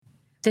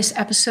This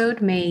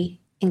episode may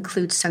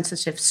include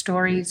sensitive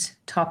stories,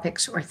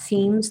 topics, or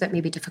themes that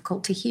may be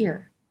difficult to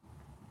hear.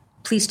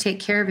 Please take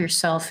care of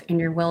yourself and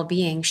your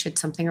well-being should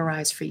something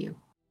arise for you.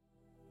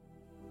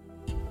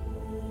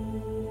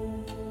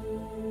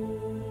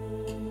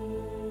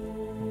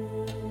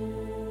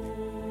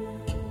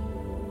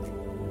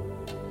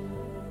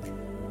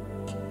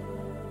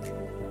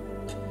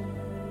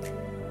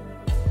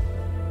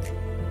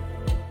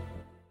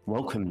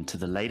 Welcome to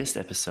the latest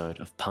episode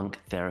of Punk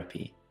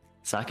Therapy,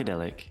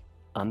 Psychedelic,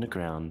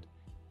 Underground,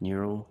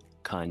 Neural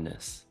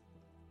Kindness.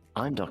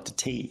 I'm Dr.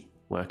 T,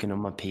 working on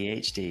my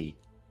PhD.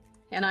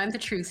 And I'm the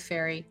Truth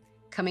Fairy,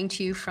 coming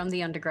to you from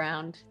the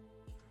underground.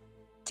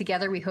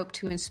 Together we hope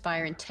to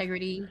inspire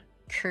integrity,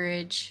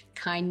 courage,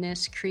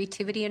 kindness,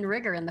 creativity, and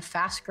rigor in the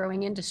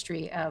fast-growing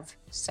industry of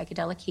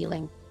psychedelic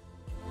healing.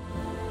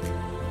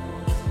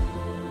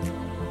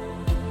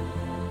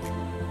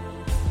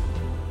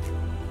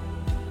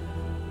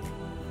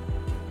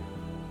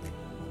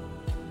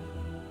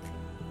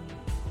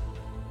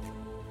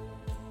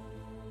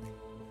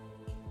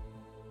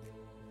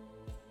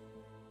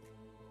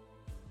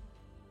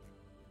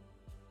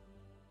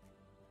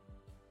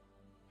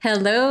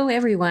 Hello,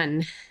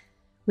 everyone.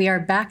 We are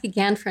back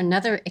again for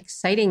another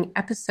exciting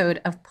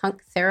episode of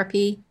Punk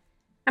Therapy.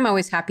 I'm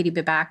always happy to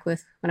be back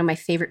with one of my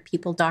favorite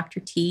people, Dr.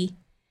 T,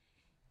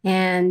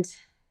 and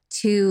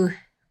two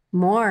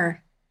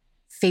more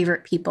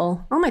favorite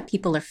people. All my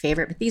people are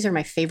favorite, but these are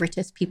my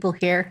favoritist people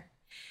here.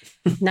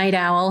 Night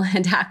Owl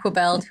and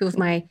Aquabelle, two of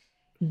my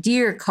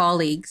dear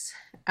colleagues.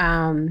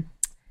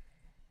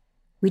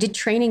 We did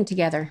training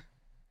together,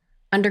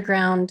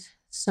 underground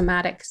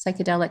somatic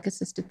psychedelic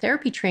assisted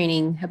therapy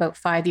training about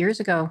 5 years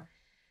ago.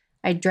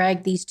 I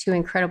dragged these two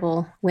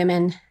incredible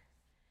women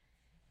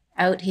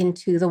out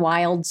into the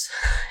wilds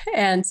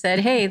and said,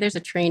 hey, there's a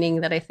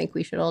training that I think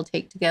we should all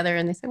take together.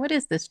 And they said, what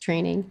is this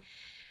training?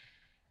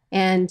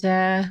 And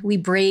we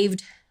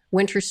braved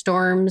winter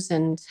storms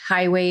and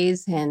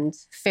highways and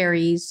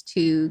ferries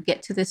to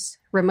get to this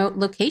remote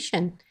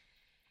location.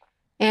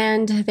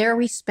 And there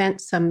we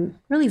spent some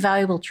really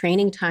valuable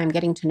training time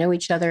getting to know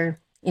each other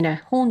in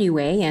a whole new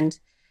way and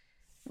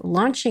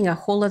launching a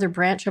whole other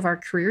branch of our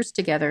careers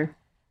together.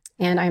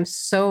 And I'm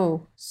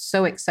so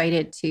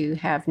excited to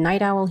have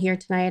Night Owl here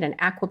tonight and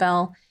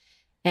Aquabelle.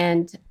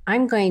 And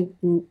I'm going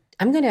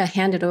to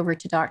hand it over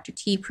to Dr.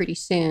 T pretty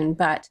soon,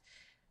 but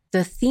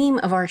the theme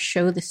of our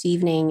show this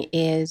evening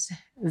is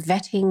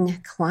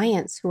vetting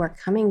clients who are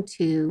coming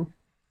to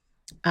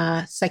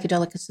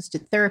psychedelic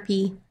assisted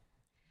therapy.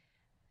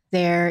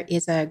 There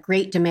is a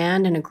great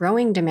demand and a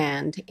growing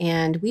demand,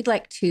 and we'd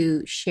like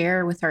to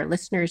share with our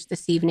listeners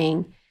this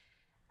evening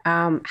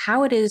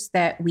how it is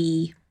that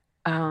we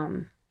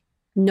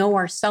know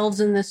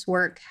ourselves in this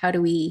work. How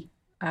do we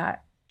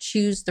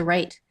choose the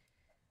right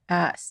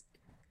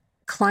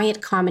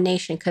client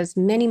combination? Because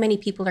many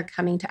people are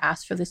coming to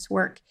ask for this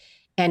work,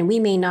 and we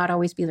may not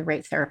always be the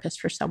right therapist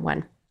for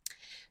someone.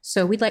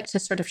 So we'd like to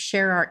sort of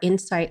share our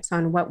insights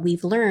on what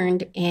we've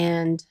learned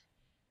and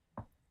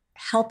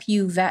help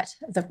you vet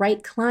the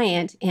right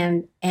client,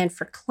 and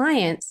for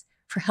clients,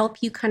 for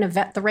help you kind of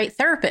vet the right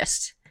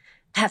therapist.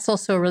 That's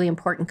also a really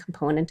important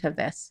component of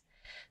this.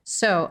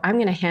 So I'm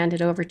going to hand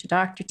it over to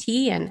Dr.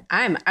 T, and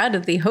I'm out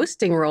of the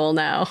hosting role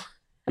now.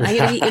 And I'm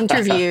going to be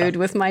interviewed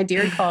with my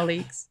dear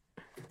colleagues.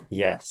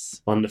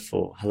 Yes,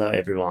 wonderful. Hello,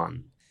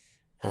 everyone.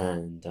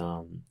 And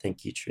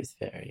thank you, Truth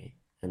Fairy.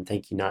 And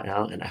thank you, Night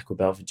Owl and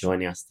Aquabelle, for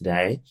joining us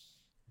today.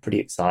 Pretty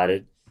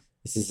excited.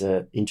 This is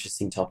an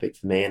interesting topic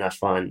for me, and I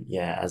find,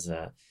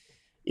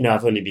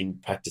 I've only been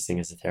practicing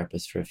as a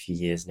therapist for a few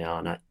years now,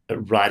 and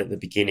right at the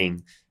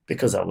beginning,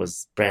 because I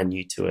was brand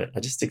new to it, I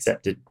just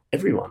accepted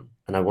everyone,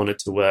 and I wanted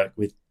to work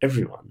with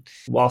everyone.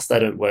 Whilst I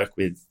don't work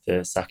with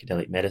the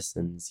psychedelic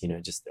medicines,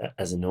 just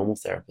as a normal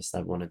therapist,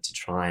 I wanted to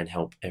try and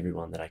help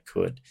everyone that I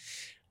could.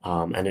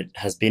 And it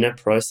has been a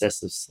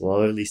process of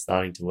slowly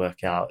starting to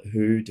work out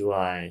who do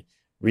I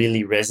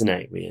really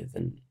resonate with,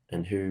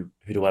 and who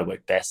do I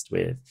work best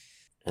with.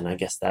 And I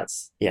guess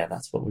that's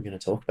what we're going to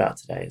talk about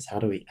today, is how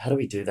do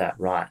we do that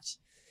right?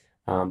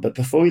 But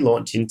before we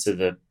launch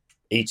into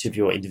each of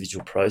your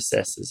individual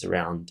processes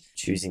around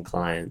choosing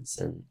clients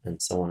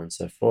and so on and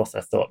so forth,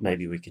 I thought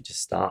maybe we could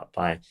just start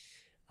by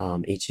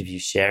each of you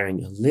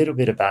sharing a little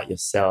bit about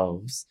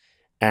yourselves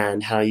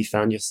and how you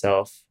found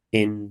yourself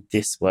in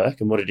this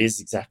work and what it is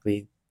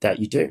exactly that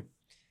you do.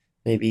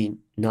 Maybe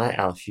Night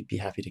Owl, if you'd be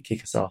happy to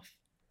kick us off.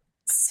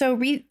 So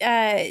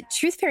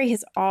Truth Fairy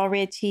has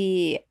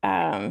already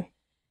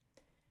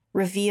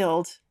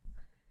revealed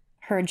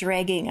her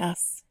dragging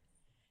us,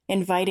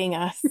 inviting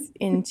us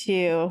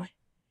into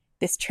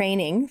this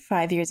training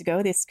 5 years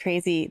ago, these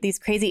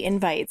crazy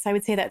invites. I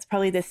would say that's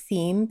probably the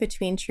theme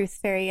between Truth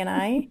Fairy and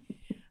I.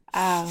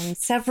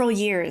 Several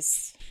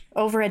years,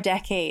 over a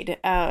decade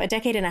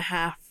and a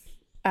half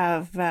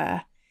of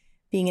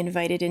being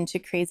invited into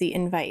crazy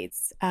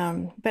invites.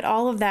 But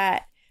all of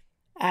that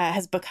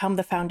has become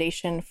the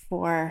foundation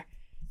for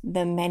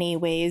the many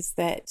ways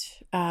that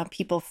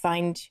people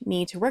find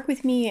me to work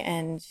with me,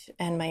 and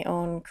my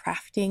own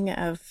crafting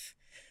of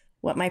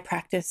what my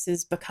practice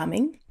is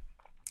becoming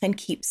and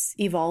keeps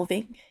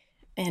evolving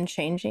and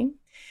changing.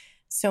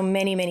 So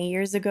many, many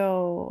years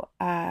ago,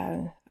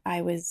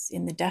 I was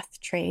in the death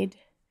trade.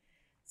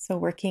 So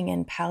working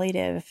in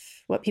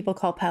palliative, what people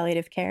call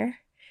palliative care.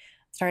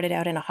 Started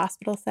out in a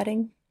hospital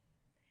setting.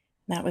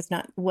 That was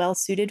not well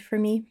suited for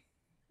me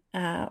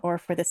or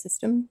for the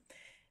system.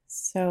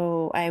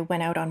 So I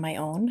went out on my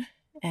own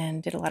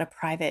and did a lot of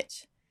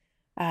private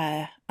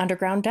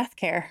underground death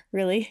care,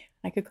 really.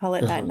 I could call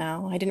it that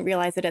now. I didn't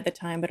realize it at the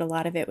time, but a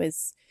lot of it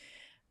was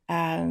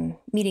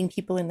meeting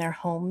people in their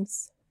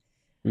homes,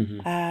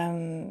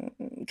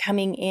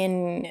 coming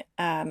in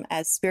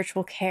as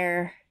spiritual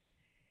care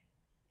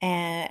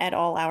and at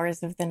all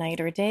hours of the night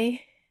or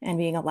day, and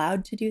being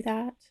allowed to do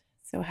that.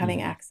 So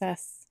having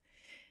access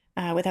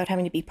without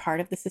having to be part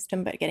of the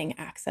system, but getting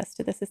access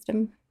to the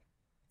system.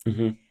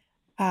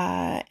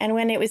 And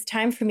when it was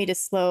time for me to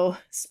slow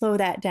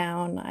that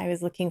down, I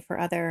was looking for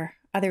other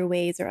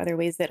ways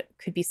that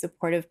could be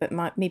supportive,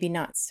 but maybe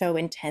not so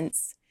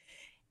intense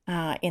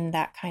in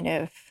that kind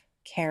of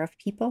care of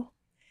people,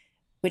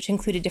 which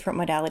included different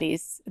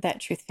modalities that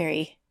Truth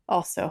Fairy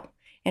also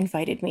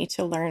invited me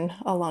to learn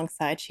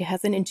alongside. She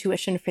has an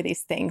intuition for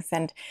these things,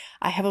 and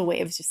I have a way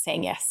of just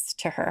saying yes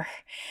to her.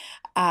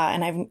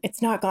 And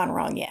it's not gone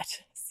wrong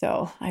yet.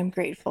 So I'm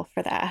grateful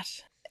for that.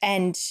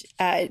 And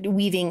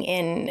weaving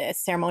in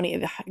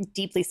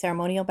deeply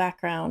ceremonial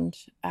background,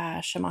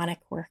 shamanic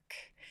work.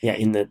 Yeah,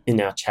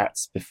 in our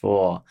chats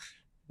before,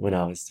 when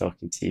I was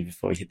talking to you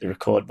before we hit the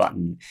record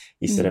button,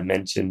 you sort of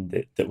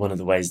mentioned that one of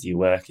the ways that you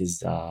work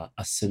is a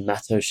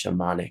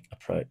somato-shamanic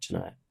approach,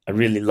 and I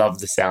really love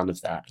the sound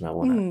of that, and I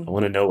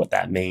want to know what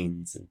that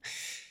means, and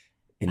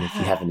if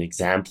you have an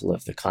example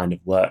of the kind of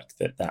work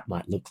that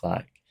might look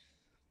like.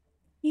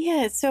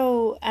 Yeah,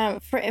 so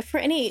for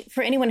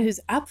anyone who's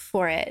up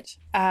for it,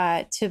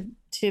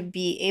 to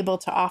be able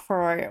to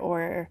offer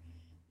or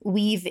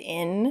weave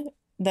in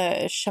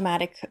the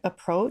shamanic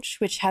approach,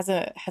 which has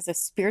a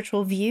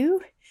spiritual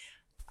view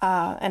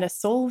and a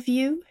soul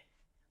view,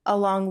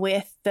 along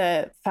with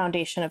the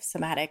foundation of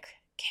somatic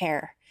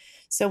care.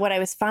 So what I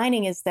was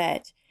finding is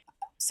that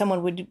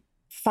someone would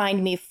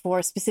find me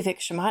for specific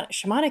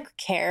shamanic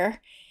care,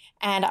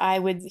 and I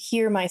would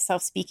hear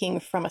myself speaking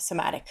from a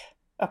somatic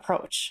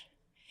approach.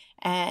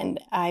 And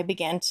I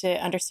began to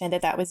understand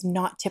that was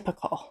not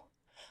typical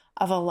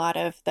of a lot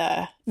of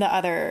the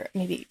other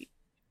maybe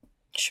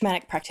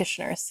shamanic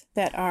practitioners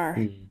that are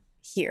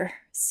here.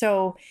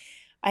 So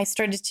I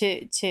started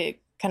to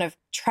kind of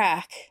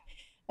track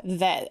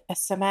that a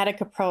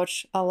somatic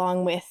approach,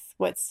 along with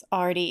what's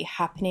already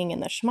happening in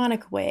the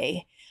shamanic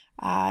way,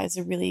 is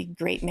a really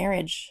great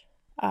marriage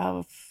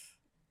of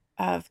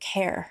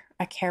care,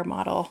 a care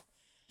model.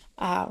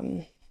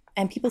 And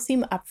people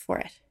seem up for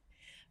it.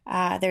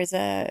 There's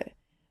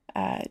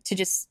to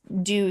just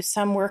do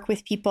some work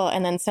with people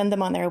and then send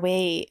them on their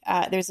way.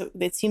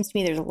 It seems to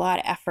me there's a lot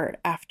of effort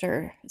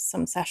after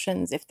some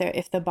sessions if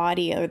the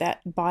body or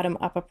that bottom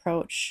up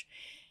approach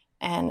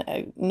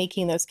and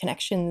making those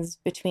connections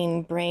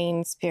between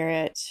brain,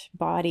 spirit,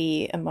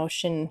 body,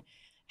 emotion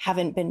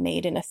haven't been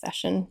made in a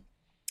session.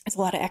 There's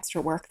a lot of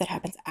extra work that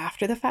happens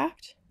after the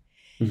fact.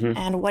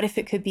 And what if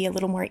it could be a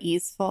little more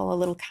easeful, a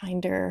little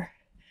kinder,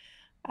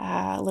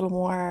 a little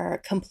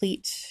more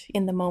complete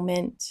in the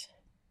moment?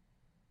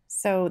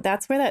 So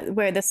that's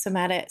where the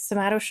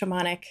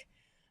somato-shamanic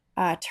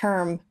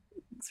term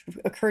sort of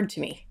occurred to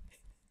me,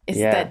 is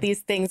that these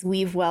things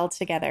weave well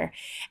together.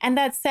 And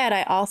that said,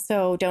 I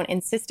also don't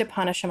insist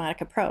upon a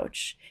shamanic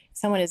approach. If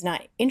someone is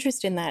not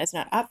interested in that, is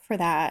not up for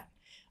that,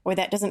 or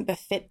that doesn't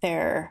befit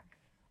their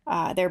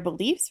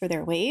beliefs or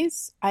their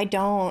ways, I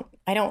don't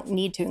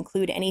need to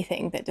include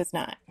anything that does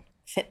not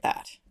fit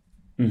that.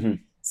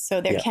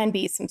 So there can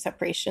be some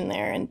separation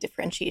there and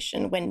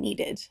differentiation when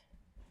needed.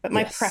 But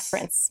my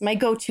preference, my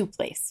go-to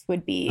place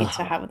would be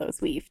to have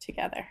those weave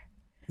together.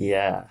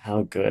 Yeah,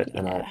 how good.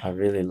 And I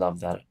really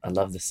love that. I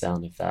love the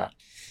sound of that.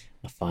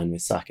 I find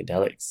with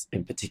psychedelics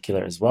in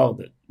particular as well,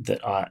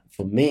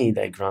 for me,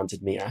 they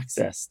granted me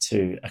access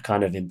to a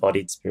kind of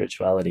embodied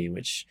spirituality,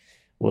 which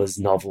was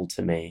novel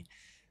to me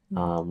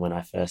when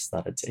I first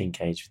started to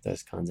engage with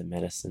those kinds of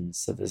medicines.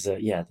 So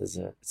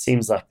it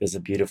seems like there's a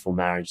beautiful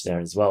marriage there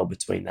as well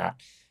between that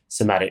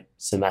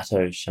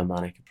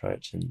somato-shamanic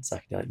approach and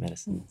psychedelic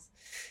medicines.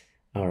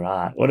 All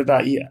right. What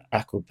about you,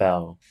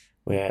 Aquabel?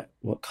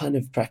 What kind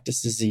of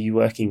practices are you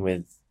working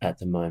with at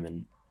the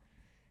moment?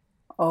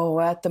 Oh,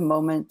 at the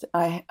moment,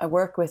 I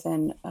work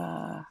within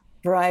a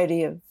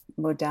variety of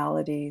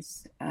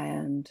modalities,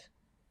 and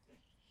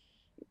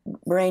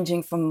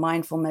ranging from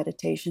mindful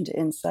meditation to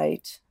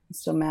insight,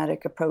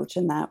 somatic approach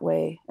in that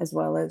way, as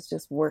well as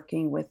just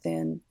working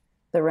within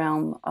the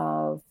realm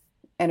of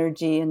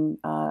energy and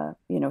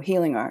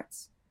healing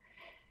arts.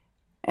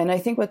 And I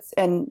think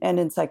and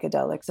in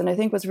psychedelics. And I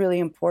think what's really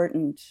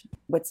important,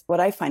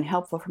 what I find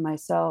helpful for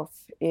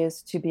myself,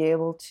 is to be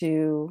able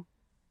to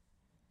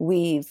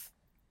weave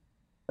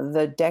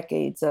the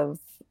decades of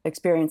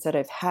experience that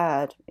I've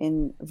had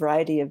in a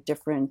variety of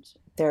different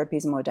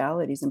therapies and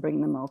modalities and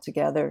bring them all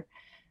together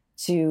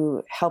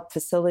to help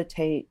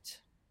facilitate,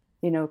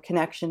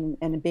 connection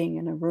and being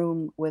in a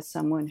room with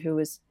someone who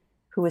is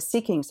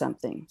seeking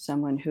something,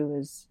 someone who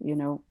is,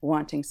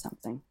 wanting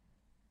something.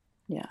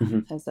 Yeah.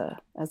 Mm-hmm.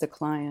 As a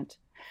client.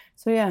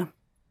 So yeah.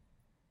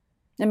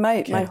 And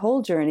my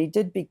whole journey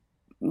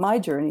my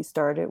journey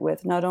started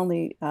with not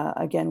only,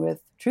 again,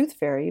 with Truth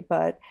Fairy,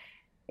 but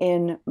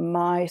in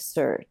my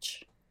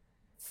search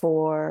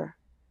for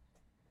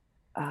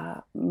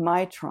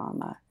my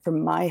trauma, for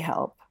my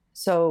help.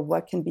 So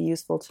what can be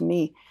useful to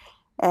me?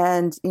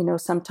 And,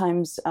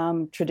 sometimes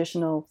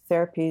traditional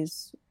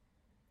therapies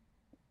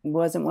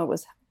wasn't what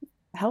was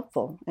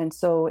helpful. And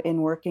so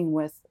in working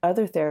with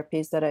other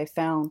therapies that I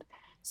found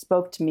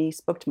spoke to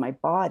my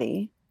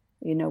body,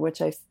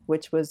 which I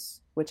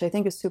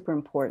think is super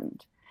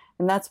important.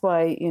 And that's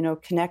why,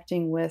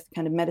 connecting with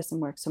kind of medicine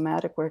work,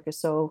 somatic work is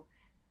so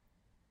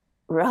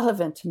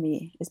relevant to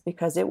me, is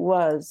because it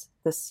was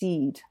the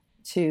seed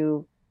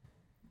to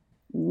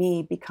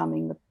me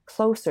becoming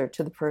closer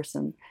to the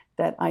person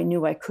that I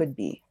knew I could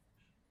be.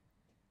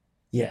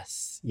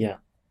 Yes. Yeah,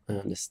 I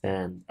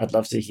understand. I'd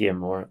love to hear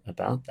more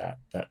about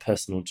that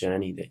personal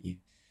journey that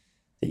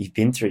you've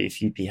been through,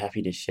 if you'd be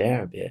happy to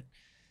share a bit.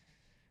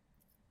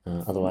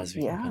 Otherwise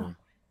we can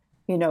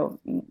kind of...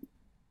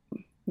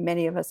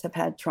 Many of us have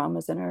had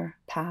traumas in our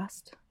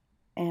past.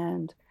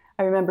 And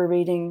I remember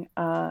reading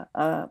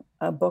a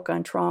book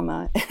on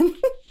trauma. And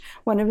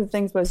one of the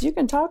things was, you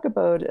can talk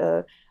about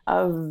a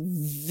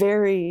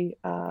very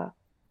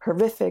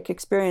horrific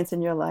experience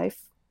in your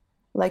life,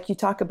 like you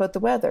talk about the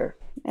weather.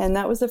 And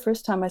that was the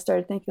first time I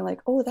started thinking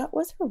like, oh, that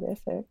was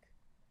horrific.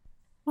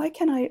 Why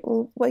can't I,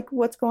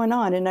 what's going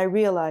on? And I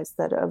realized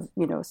that,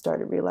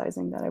 started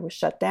realizing that I was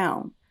shut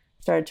down,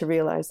 started to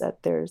realize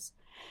that there's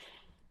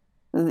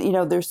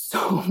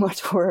so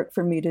much work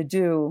for me to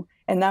do.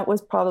 And that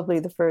was probably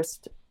the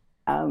first,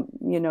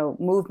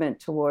 movement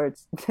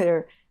towards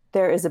there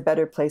is a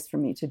better place for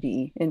me to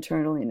be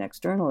internally and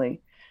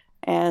externally.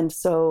 And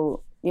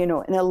so, in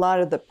a lot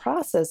of the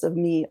process of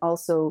me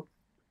also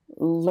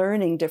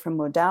learning different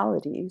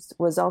modalities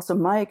was also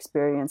my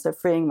experience of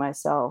freeing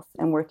myself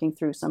and working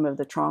through some of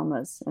the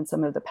traumas and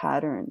some of the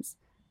patterns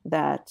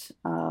that,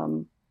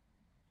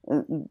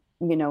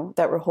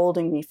 that were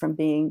holding me from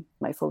being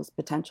my fullest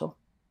potential.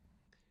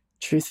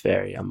 Truth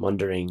Fairy, I'm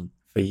wondering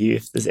for you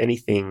if there's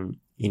anything,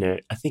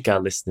 I think our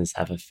listeners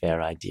have a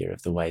fair idea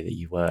of the way that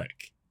you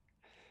work.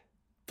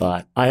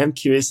 But I am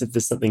curious if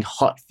there's something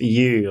hot for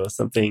you or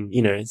something,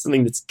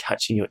 something that's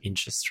catching your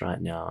interest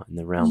right now in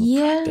the realm of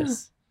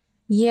practice.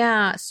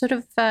 Yeah, sort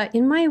of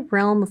in my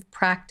realm of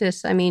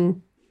practice, I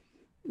mean,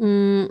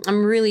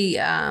 I'm really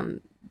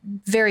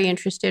very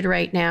interested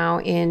right now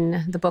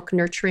in the book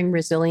Nurturing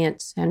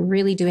Resilience, and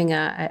really doing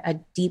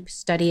a deep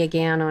study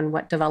again on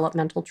what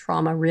developmental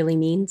trauma really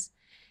means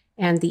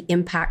and the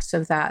impacts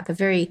of that, the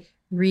very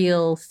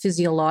real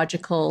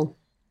physiological,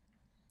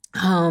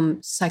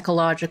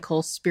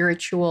 psychological,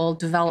 spiritual,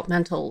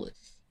 developmental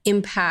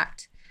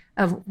impact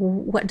of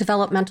what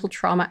developmental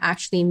trauma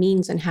actually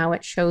means and how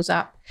it shows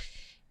up,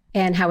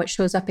 and how it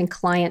shows up in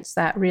clients,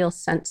 that real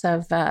sense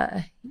of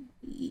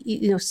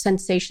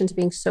sensations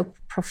being so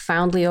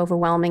profoundly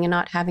overwhelming and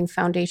not having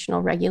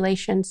foundational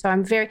regulation. So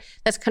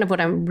that's kind of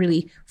what I'm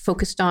really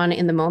focused on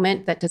in the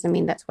moment. That doesn't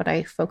mean that's what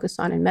I focus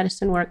on in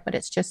medicine work, but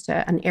it's just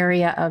an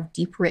area of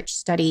deep, rich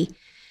study.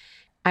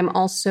 I'm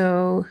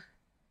also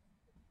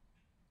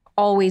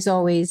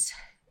always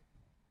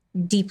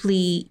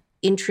deeply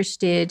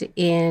interested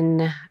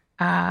in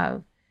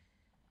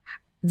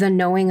the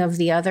knowing of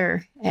the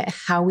other,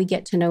 how we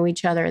get to know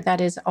each other. That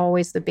is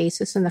always the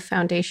basis and the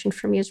foundation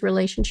for me is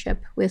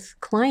relationship with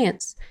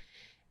clients.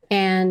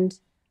 And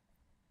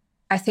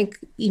I think,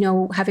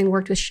 having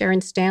worked with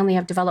Sharon Stanley,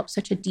 I've developed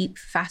such a deep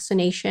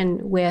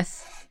fascination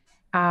with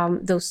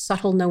those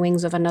subtle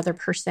knowings of another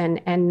person,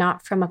 and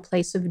not from a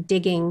place of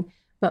digging,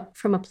 but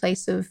from a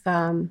place of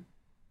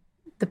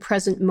the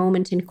present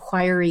moment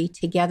inquiry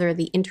together,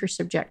 the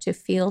intersubjective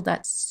field.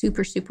 That's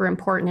super, super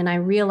important. And I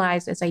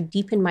realize as I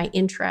deepen my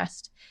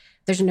interest,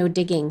 there's no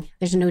digging.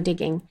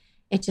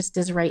 It just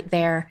is right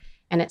there,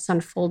 and it's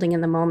unfolding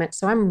in the moment.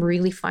 So I'm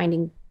really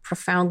finding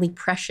profoundly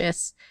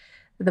precious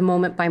the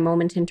moment by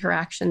moment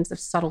interactions of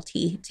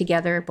subtlety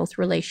together, both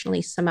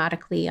relationally,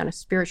 somatically, on a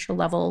spiritual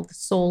level, the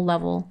soul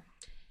level.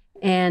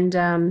 And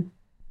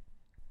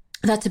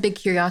that's a big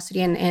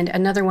curiosity. And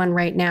another one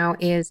right now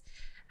is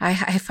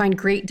I find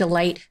great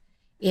delight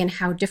in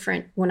how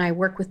different, when I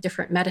work with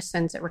different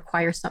medicines, it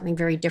requires something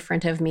very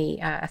different of me.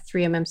 A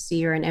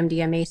 3-MMC or an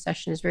MDMA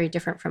session is very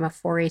different from a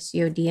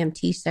 4-ACO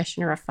DMT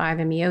session or a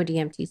 5-MeO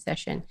DMT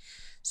session.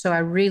 So I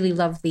really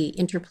love the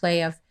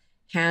interplay of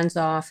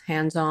hands-off,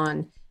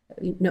 hands-on,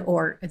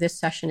 or this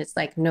session, it's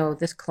like, no,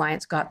 this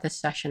client's got this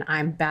session,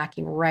 I'm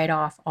backing right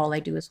off. All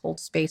I do is hold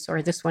space.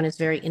 Or this one is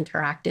very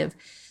interactive.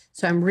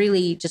 So I'm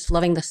really just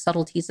loving the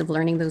subtleties of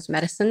learning those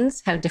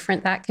medicines, how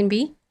different that can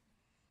be.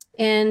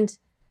 And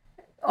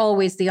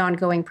always the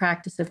ongoing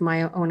practice of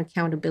my own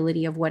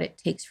accountability of what it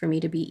takes for me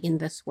to be in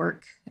this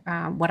work,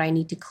 what I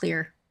need to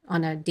clear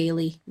on a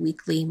daily,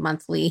 weekly,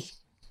 monthly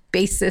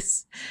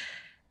basis.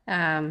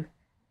 that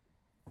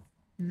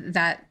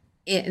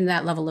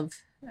level of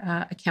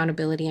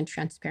accountability and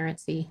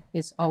transparency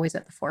is always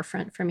at the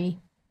forefront for me.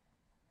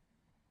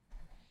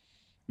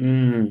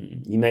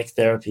 You make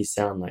therapy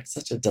sound like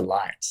such a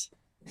delight,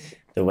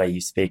 the way you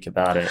speak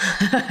about it,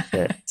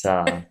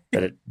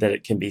 that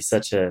it can be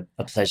such a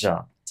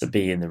pleasure to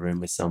be in the room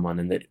with someone,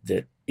 and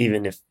that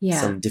even if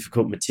some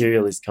difficult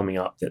material is coming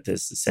up, that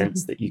there's a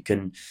sense that you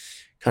can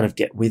kind of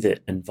get with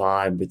it and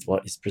vibe with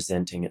what is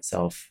presenting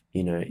itself,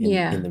 in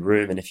the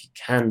room. And if you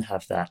can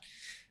have that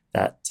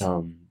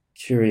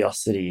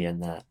curiosity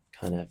and that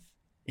kind of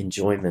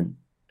enjoyment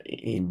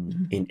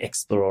in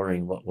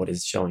exploring what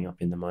is showing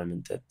up in the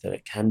moment, that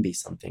it can be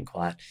something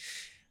quite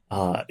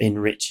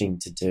enriching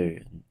to do.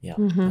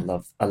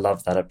 And I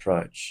love that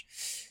approach.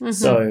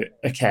 So,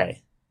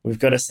 okay, we've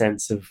got a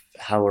sense of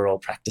how we're all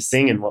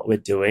practicing and what we're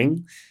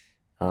doing.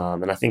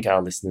 And I think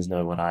our listeners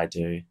know what I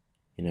do.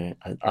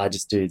 I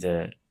just do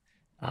the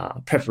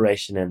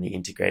preparation and the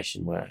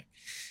integration work,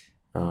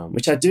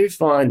 which I do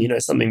find,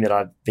 something that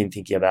I've been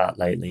thinking about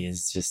lately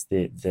is just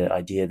the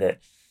idea that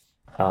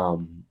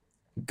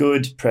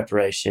good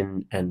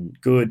preparation and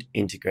good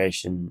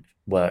integration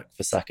work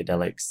for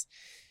psychedelics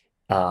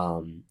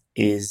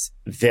is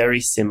very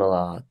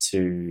similar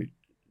to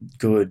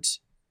good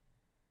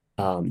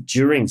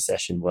during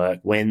session work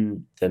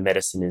when the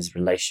medicine is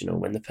relational,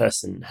 when the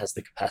person has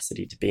the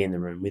capacity to be in the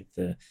room with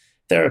the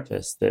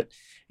therapist, that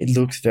it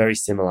looks very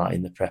similar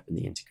in the prep and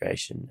the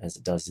integration as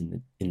it does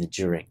in the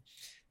during.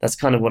 That's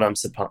kind of what I'm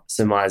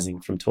surmising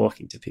from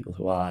talking to people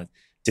who are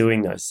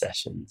doing those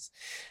sessions.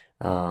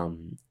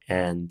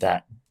 And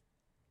that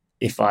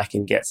if I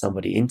can get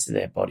somebody into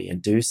their body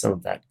and do some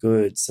of that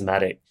good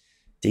somatic,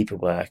 deeper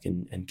work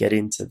and get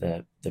into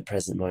the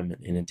present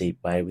moment in a deep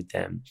way with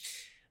them,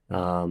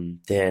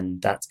 then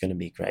that's going to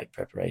be great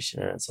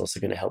preparation. And it's also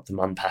going to help them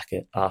unpack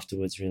it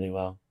afterwards really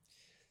well.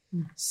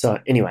 So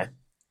anyway,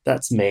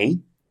 that's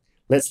me.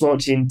 Let's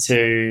launch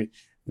into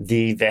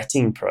the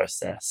vetting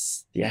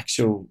process, the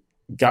actual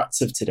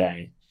guts of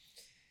today.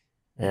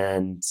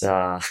 And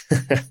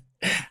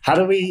how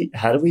do we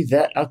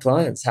vet our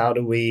clients? I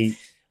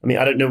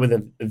don't know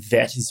whether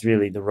vet is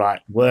really the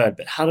right word,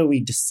 but how do we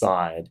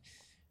decide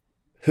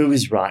who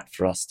is right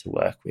for us to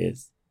work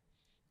with?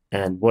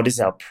 And what is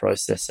our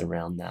process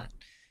around that?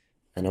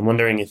 And I'm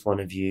wondering if one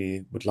of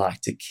you would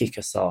like to kick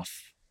us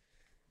off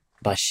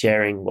by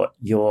sharing what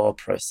your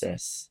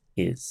process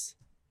is.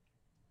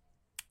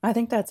 I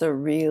think that's a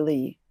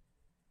really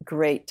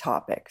great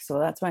topic. So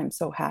that's why I'm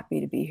so happy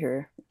to be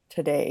here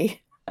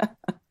today.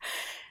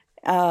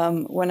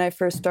 When I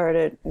first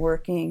started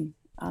working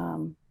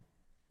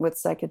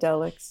with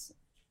psychedelics,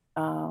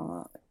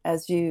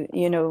 as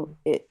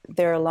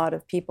there are a lot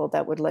of people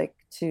that would like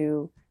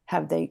to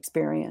have the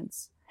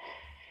experience.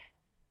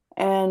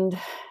 And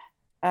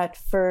at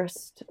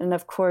first, and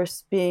of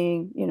course,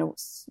 being,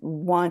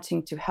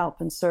 wanting to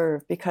help and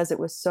serve because it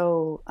was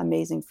so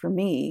amazing for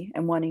me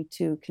and wanting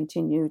to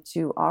continue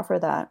to offer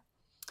that.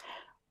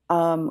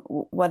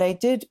 What I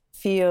did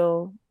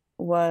feel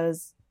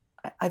was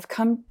I've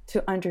come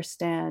to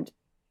understand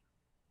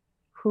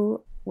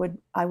who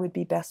I would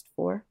be best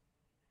for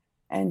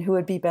and who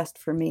would be best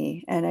for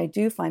me. And I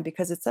do find,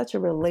 because it's such a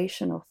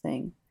relational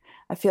thing,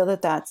 I feel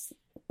that that's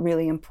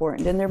really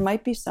important. And there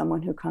might be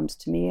someone who comes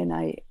to me and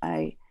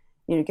I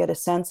get a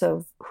sense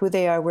of who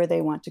they are, where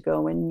they want to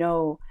go, and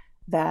know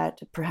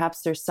that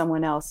perhaps there's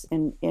someone else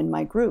in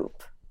my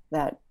group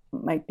that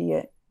might be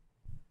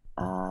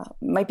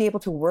able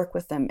to work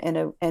with them in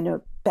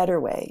a better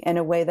way, in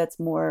a way that's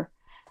more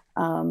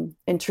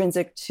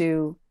intrinsic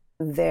to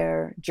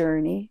their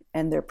journey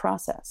and their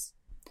process.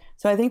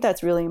 So I think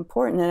that's really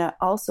important. And I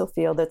also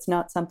feel that's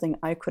not something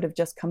I could have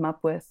just come up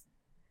with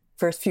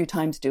first few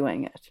times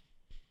doing it.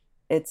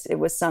 It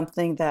was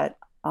something that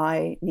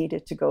I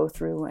needed to go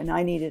through, and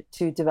I needed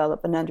to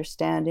develop an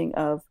understanding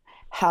of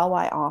how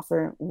I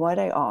offer, what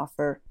I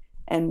offer,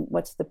 and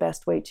what's the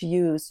best way to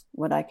use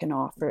what I can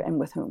offer and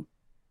with whom.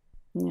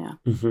 Yeah.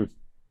 Mm-hmm.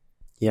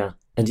 Yeah.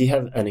 And do you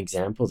have an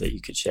example that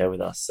you could share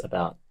with us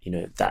about,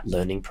 that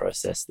learning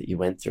process that you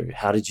went through?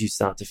 How did you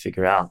start to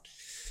figure out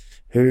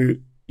who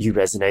you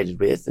resonated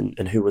with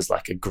and who was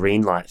like a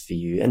green light for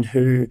you,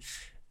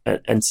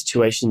 and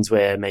situations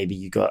where maybe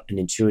you got an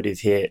intuitive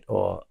hit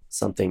or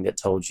something that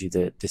told you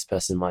that this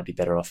person might be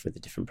better off with a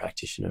different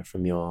practitioner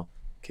from your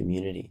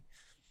community?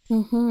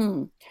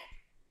 Mm-hmm.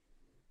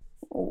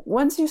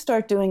 Once you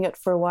start doing it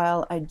for a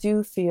while, I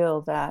do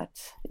feel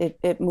that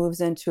it moves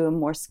into a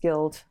more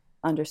skilled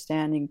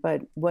understanding.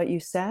 But what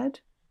you said,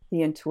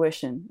 the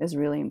intuition is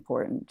really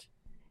important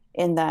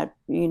in that,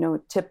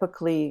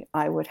 typically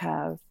I would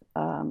have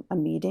a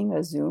meeting,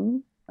 a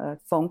Zoom, a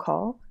phone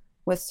call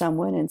with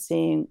someone and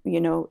seeing,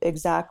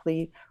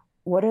 exactly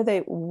what are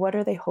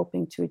they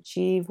hoping to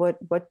achieve? What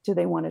do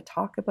they want to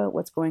talk about?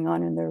 What's going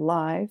on in their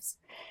lives?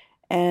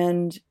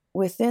 And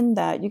within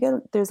that,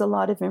 there's a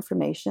lot of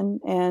information.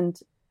 And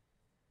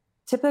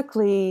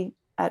typically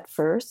at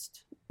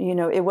first,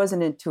 it was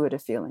an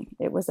intuitive feeling.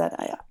 It was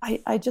that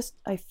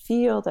I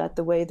feel that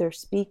the way they're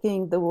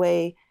speaking, the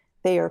way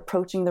they are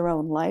approaching their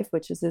own life,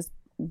 which is this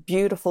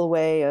beautiful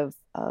way of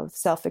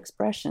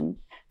self-expression,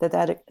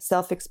 that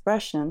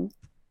self-expression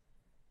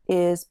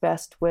is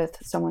best with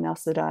someone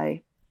else that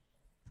I,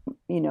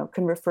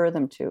 can refer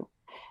them to.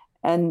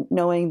 And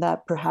knowing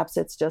that perhaps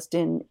it's just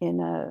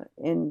so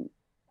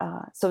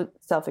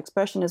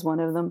self-expression is one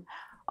of them.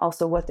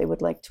 Also what they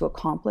would like to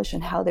accomplish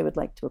and how they would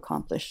like to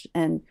accomplish.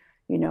 And,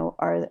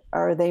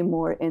 are they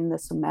more in the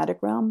somatic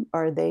realm?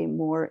 Are they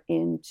more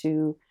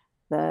into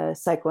the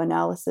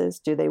psychoanalysis?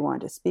 Do they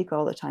want to speak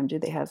all the time? Do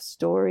they have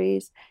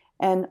stories?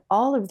 And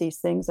all of these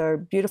things are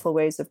beautiful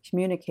ways of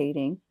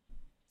communicating.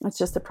 It's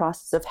just the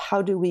process of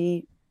how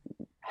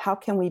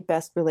can we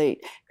best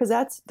relate? Because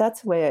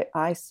that's the way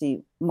I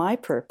see my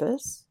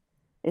purpose,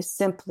 is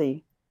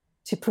simply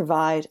to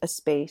provide a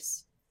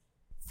space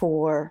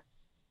for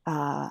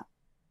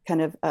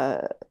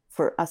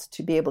for us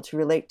to be able to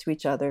relate to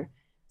each other,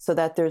 so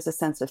that there's a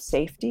sense of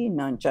safety,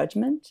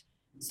 non-judgment,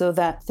 so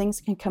that things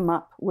can come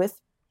up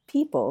with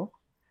people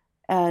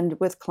and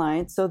with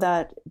clients, so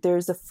that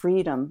there's a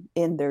freedom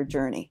in their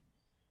journey.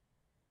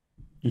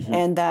 Mm-hmm.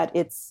 And that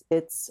it's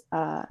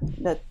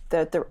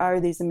that there are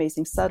these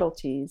amazing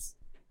subtleties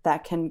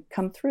that can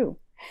come through.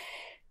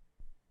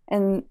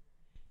 And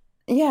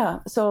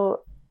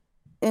so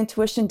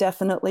intuition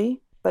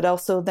definitely, but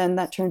also then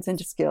that turns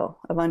into skill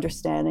of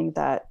understanding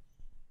that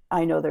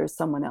I know there's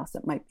someone else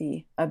that might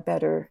be a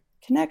better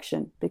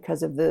connection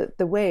because of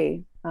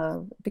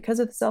because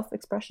of the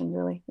self-expression,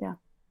 really.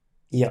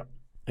 Yeah.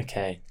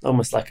 Okay.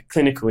 Almost like a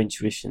clinical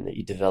intuition that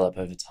you develop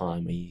over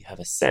time, where you have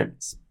a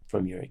sense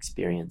from your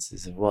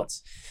experiences of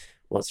what's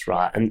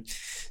right. And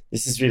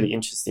this is really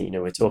interesting.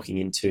 We're talking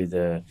into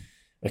the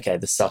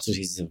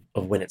subtleties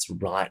of when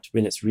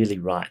it's really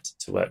right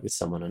to work with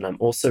someone. And I'm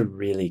also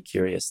really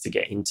curious to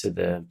get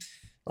into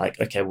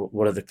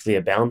what are the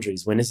clear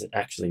boundaries? When is it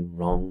actually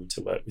wrong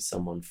to work with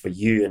someone for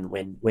you? And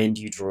when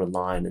do you draw a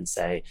line and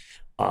say,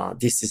 I'm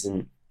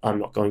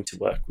not going to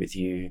work with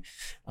you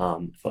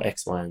for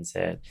X, Y, and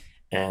Z?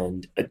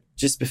 And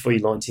just before you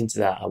launch into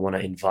that, I want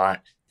to invite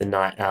the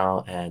Night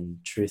Owl and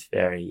Truth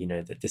Fairy,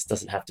 that this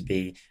doesn't have to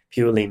be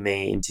purely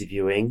me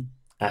interviewing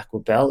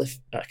Aquabel. If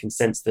I can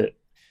sense that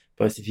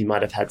both of you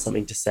might have had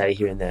something to say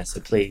here and there. So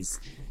please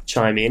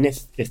chime in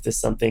if there's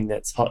something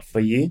that's hot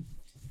for you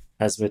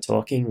as we're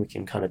talking. We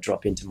can kind of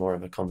drop into more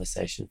of a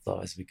conversation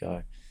flow as we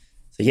go.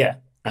 So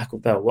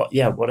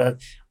Aquabel,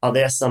 are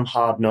there some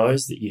hard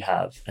no's that you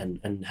have,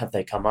 and have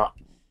they come up,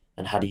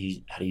 and how do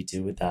you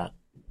deal with that?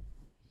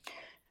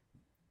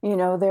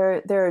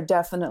 There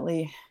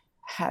definitely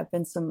have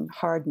been some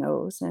hard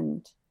no's,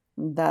 and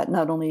that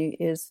not only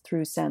is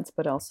through sense,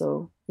 but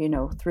also,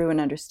 through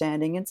an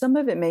understanding. And some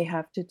of it may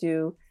have to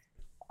do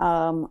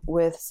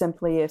with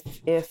simply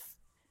if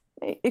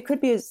it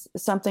could be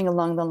something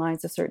along the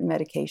lines of certain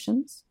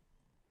medications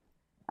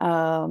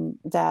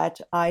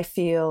that I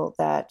feel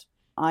that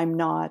I'm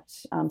not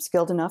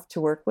skilled enough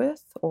to work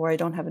with, or I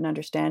don't have an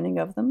understanding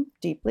of them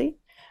deeply.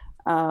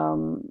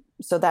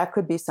 So that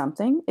could be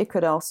something. It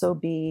could also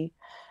be,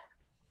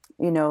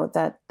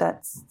 that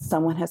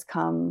someone has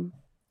come.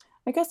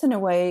 I guess in a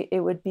way it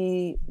would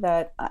be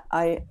that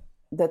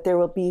that there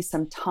will be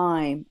some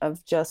time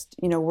of just,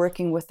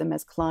 working with them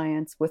as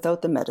clients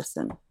without the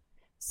medicine,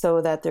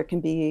 so that there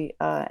can be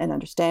an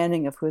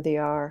understanding of who they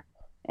are,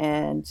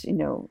 and,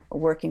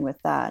 working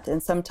with that.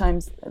 And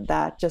sometimes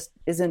that just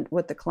isn't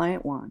what the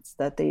client wants,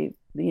 that they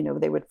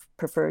would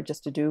prefer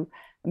just to do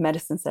a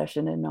medicine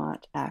session and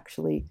not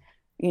actually,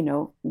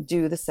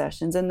 do the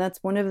sessions. And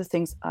that's one of the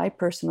things I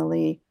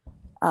personally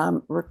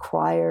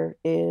require,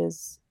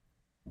 is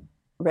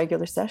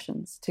regular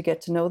sessions to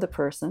get to know the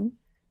person,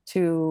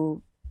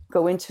 to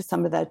go into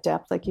some of that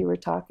depth like you were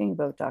talking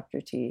about, Dr.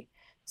 T,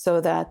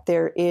 so that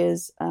there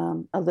is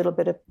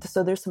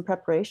there's some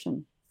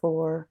preparation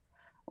for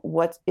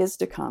what is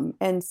to come.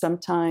 And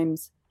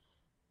sometimes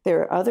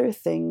there are other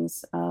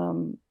things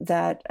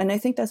and I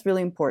think that's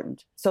really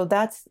important. So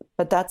that's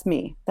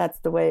me. That's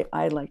the way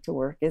I like to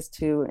work, is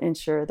to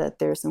ensure that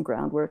there's some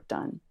groundwork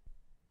done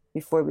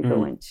before we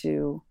go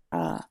into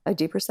a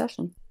deeper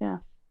session.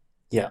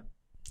 Yeah.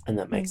 And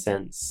that makes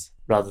sense.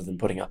 Rather than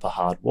putting up a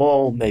hard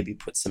wall, maybe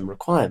put some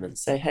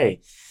requirements. Say,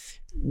 hey,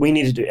 we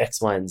need to do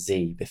X, Y, and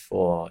Z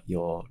before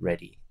you're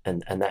ready.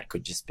 And that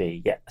could just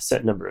be, a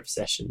certain number of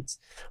sessions.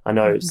 I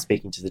know,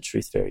 speaking to the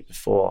Truth Fairy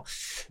before,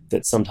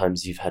 that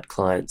sometimes you've had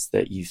clients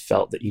that you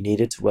felt that you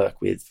needed to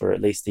work with for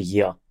at least a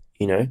year,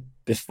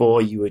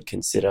 before you would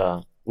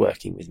consider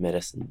working with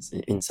medicines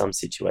in some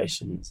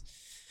situations.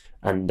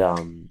 And,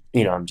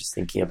 I'm just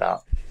thinking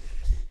about,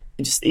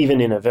 just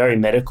even in a very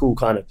medical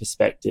kind of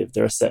perspective,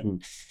 there are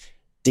certain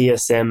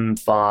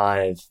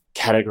DSM-5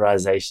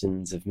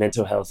 categorizations of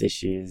mental health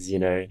issues,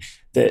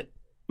 that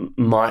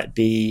might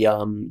be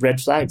red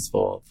flags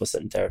for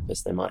certain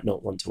therapists. They might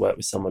not want to work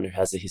with someone who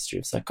has a history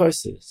of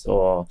psychosis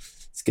or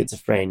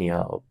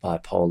schizophrenia or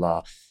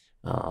bipolar,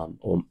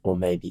 or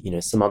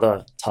maybe, some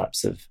other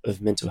types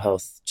of mental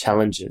health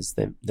challenges.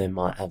 They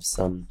might have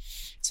some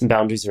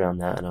boundaries around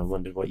that. And I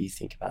wondered what you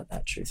think about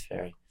that, Truth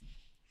Fairy.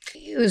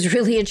 It was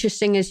really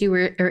interesting as you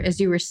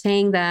were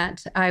saying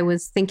that. I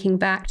was thinking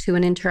back to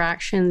an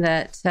interaction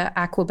that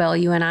Aquabel,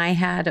 you and I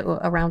had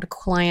around a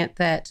client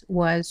that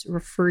was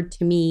referred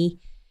to me.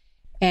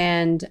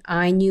 And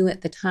I knew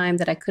at the time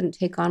that I couldn't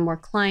take on more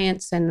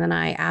clients. And then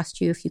I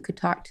asked you if you could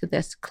talk to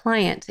this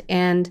client.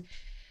 And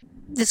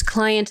this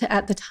client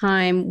at the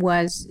time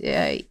was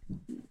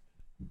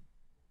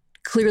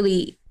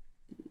clearly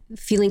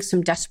feeling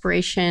some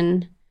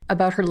desperation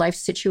about her life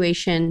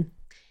situation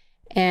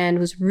and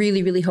was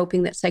really, really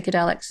hoping that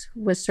psychedelics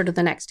was sort of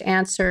the next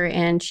answer.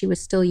 And she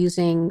was still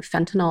using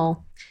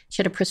fentanyl.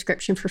 She had a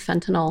prescription for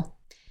fentanyl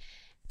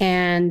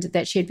and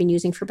that she had been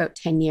using for about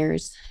 10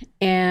 years.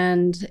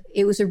 And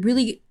it was a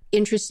really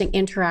interesting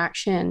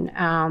interaction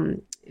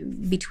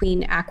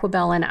between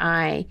Aquabel and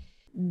I.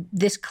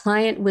 This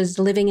client was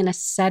living in a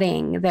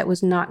setting that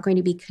was not going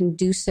to be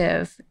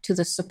conducive to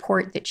the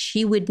support that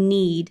she would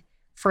need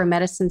for a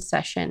medicine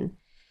session.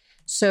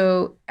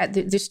 So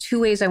there's two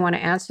ways I want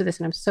to answer this,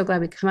 and I'm so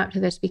glad we come up to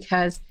this,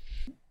 because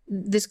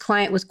this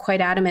client was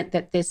quite adamant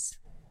that this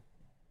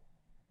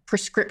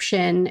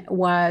prescription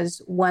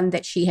was one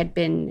that she had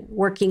been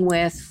working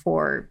with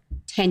for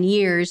 10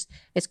 years.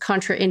 It's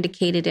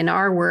contraindicated in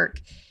our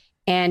work,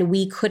 and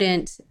we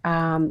couldn't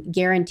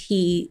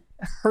guarantee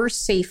her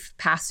safe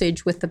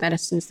passage with the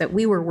medicines that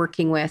we were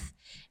working with.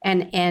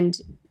 And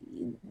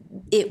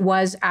it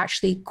was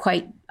actually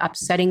quite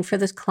upsetting for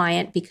this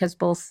client because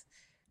both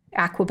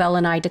Aquabel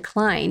and I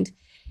declined.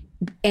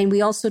 And we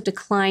also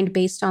declined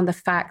based on the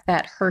fact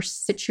that her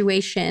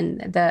situation,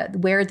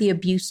 where the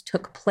abuse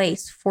took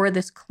place for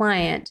this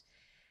client,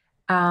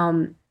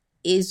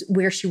 is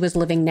where she was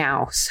living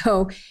now.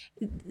 So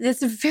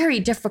it's a very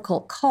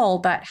difficult call,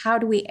 but how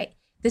do we,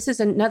 this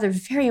is another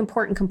very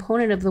important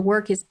component of the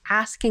work, is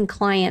asking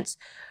clients,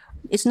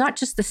 it's not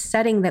just the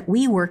setting that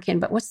we work in,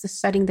 but what's the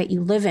setting that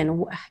you live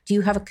in? Do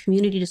you have a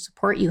community to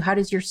support you? How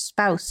does your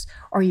spouse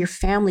or your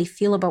family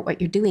feel about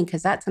what you're doing?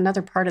 Because that's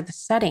another part of the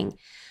setting.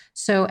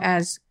 So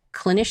as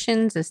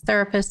clinicians, as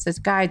therapists, as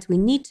guides, we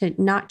need to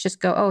not just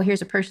go, oh,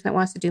 here's a person that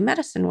wants to do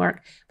medicine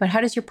work, but how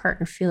does your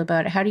partner feel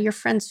about it? How do your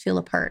friends feel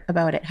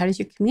about it? How does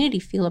your community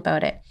feel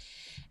about it?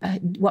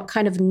 What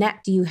kind of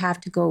net do you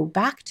have to go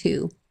back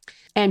to?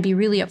 And be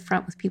really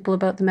upfront with people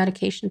about the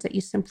medications that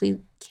you simply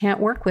can't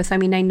work with. I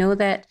mean, I know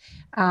that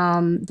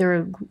there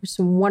are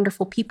some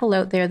wonderful people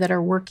out there that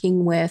are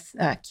working with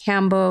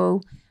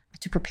Cambo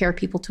to prepare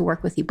people to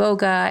work with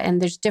Iboga.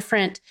 And there's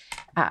different,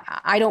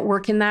 I don't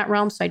work in that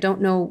realm, so I don't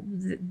know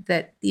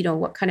that, you know,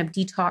 what kind of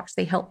detox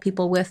they help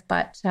people with,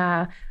 but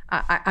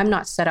I'm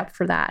not set up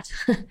for that.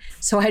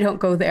 So I don't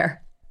go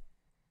there.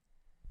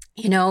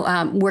 You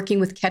know, working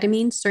with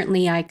ketamine,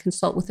 certainly I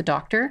consult with a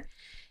doctor.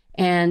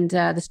 And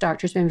this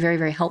doctor's been very,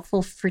 very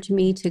helpful to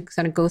me to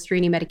kind of go through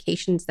any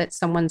medications that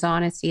someone's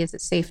on and see is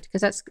it safe, because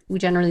that's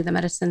generally the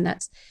medicine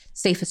that's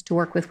safest to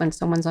work with when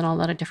someone's on a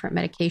lot of different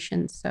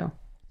medications. So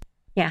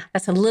yeah,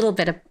 that's a little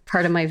bit of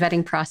part of my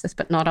vetting process,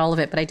 but not all of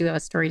it. But I do have a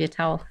story to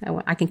tell.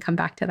 I can come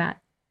back to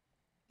that.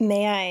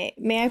 May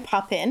I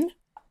pop in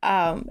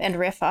and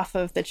riff off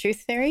of the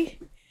truth fairy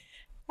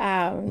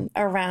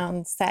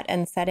around set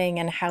and setting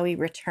and how we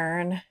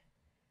return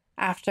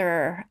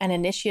after an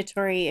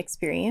initiatory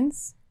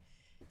experience?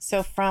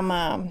 So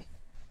from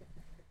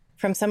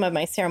some of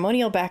my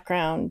ceremonial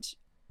background,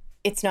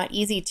 it's not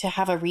easy to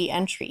have a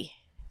re-entry.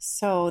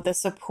 So the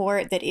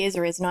support that is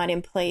or is not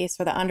in place,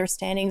 or the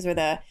understandings or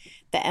the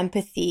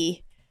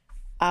empathy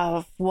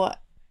of what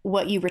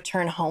you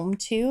return home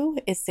to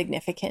is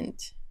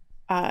significant.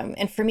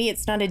 And for me,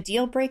 it's not a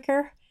deal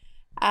breaker.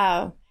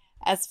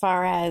 As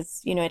far as,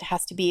 you know, it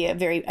has to be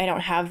I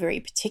don't have very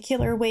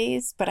particular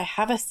ways, but I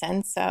have a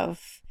sense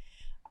of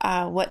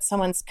what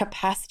someone's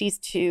capacities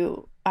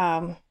to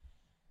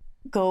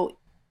go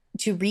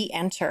to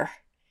re-enter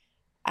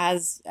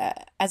as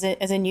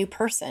a new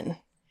person,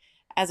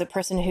 as a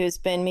person who's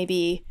been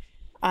maybe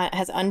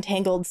has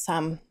untangled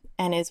some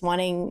and is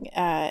wanting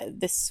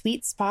this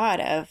sweet spot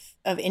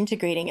of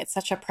integrating at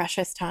such a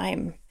precious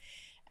time.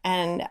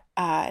 And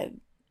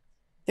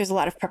there's a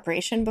lot of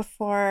preparation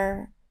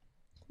before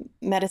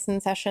medicine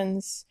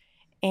sessions,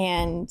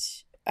 and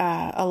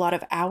a lot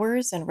of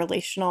hours and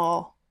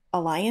relational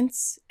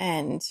alliance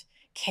and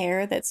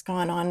care that's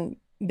gone on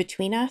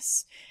between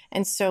us.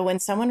 And so when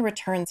someone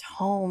returns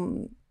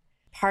home,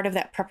 part of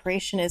that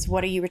preparation is,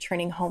 what are you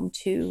returning home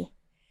to?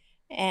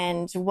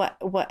 And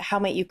how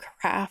might you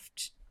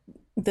craft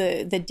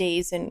the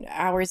days and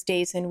hours,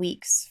 days and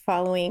weeks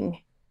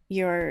following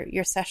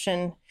your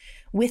session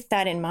with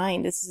that in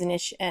mind? This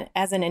is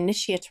as an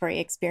initiatory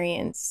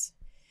experience.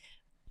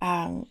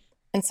 And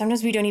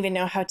sometimes we don't even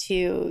know how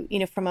to, you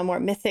know, from a more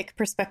mythic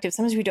perspective,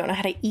 sometimes we don't know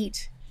how to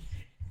eat,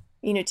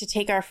 you know, to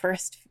take our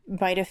first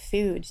bite of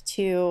food,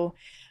 to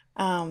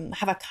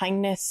have a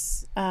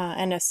kindness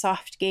and a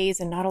soft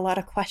gaze and not a lot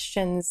of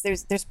questions.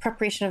 There's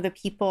preparation of the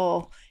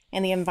people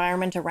and the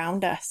environment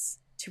around us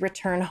to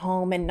return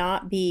home and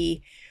not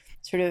be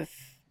sort of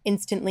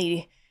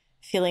instantly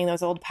feeling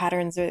those old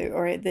patterns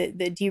or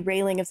the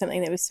derailing of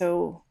something that was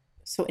so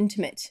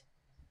intimate.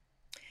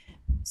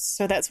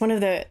 So that's one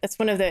of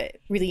the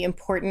really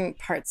important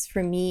parts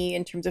for me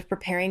in terms of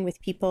preparing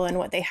with people and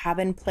what they have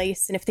in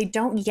place. And if they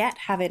don't yet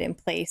have it in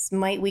place,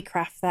 might we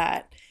craft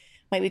that?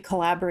 Might we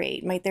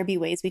collaborate? Might there be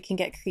ways we can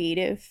get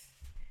creative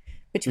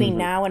between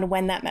now and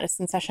when that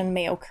medicine session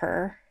may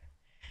occur?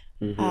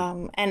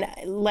 And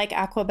like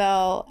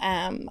Aquabel,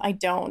 I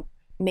don't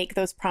make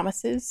those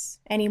promises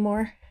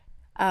anymore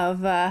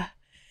of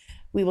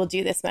we will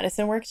do this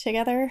medicine work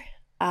together.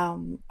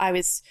 I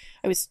was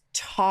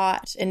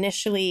taught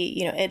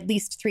initially, at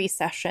least 3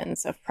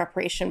 sessions of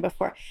preparation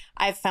before.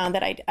 I've found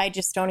that I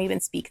just don't even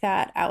speak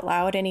that out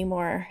loud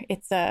anymore.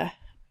 It's a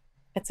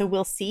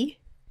we'll see,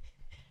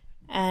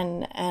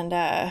 and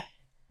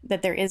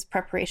that there is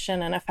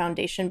preparation and a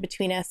foundation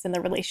between us, and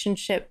the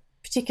relationship,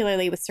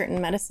 particularly with certain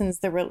medicines,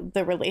 the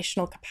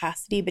relational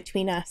capacity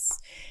between us,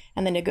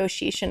 and the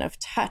negotiation of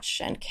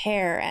touch and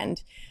care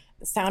and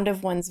the sound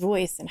of one's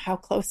voice, and how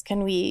close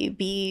can we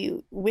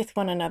be with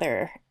one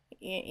another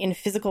in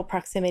physical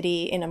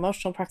proximity, in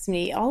emotional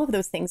proximity. All of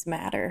those things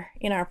matter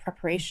in our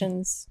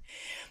preparations.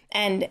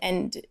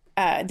 And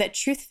that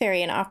Truth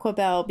Fairy and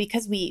Aquabel,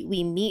 because we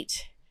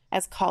meet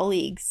as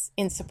colleagues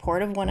in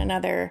support of one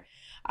another,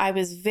 I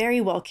was very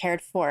well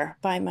cared for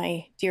by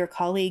my dear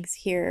colleagues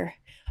here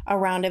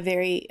around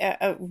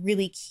a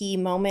really key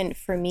moment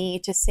for me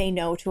to say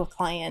no to a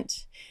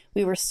client.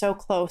 We were so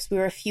close. We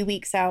were a few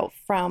weeks out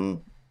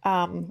from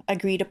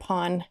agreed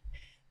upon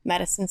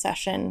medicine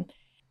session.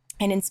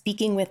 And in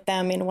speaking with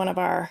them in one of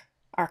our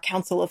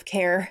council of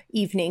care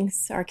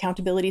evenings, our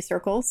accountability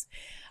circles,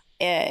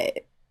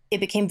 it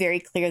became very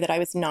clear that I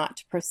was not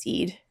to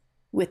proceed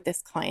with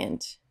this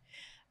client.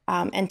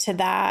 And to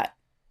that,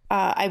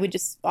 I would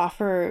just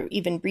offer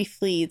even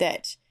briefly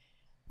that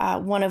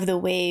one of the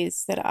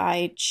ways that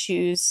I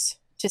choose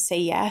to say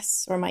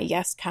yes, or my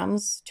yes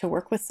comes to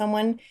work with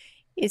someone,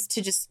 is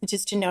to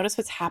just to notice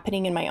what's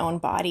happening in my own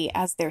body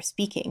as they're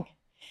speaking.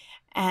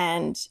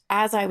 And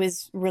as I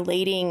was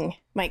relating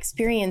my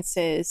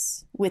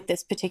experiences with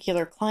this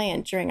particular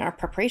client during our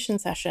preparation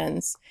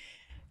sessions,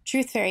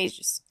 Truth Fairy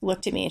just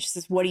looked at me and she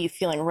says, "What are you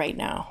feeling right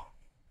now?"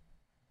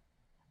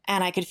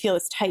 And I could feel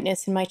this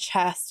tightness in my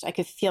chest. I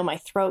could feel my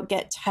throat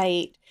get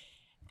tight.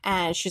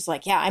 And she's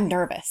like, "Yeah, I'm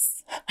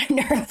nervous. I'm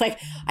nervous. Like,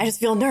 I just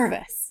feel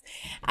nervous."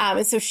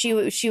 And so she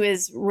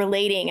was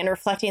relating and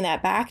reflecting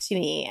that back to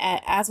me,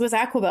 as was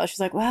Aquabel. She's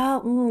like,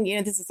 "Well,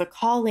 this is a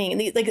calling."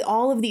 And like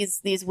all of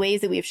these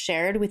ways that we've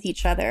shared with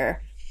each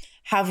other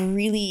have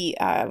really,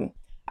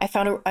 I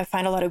find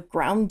a lot of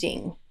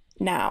grounding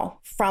now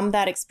from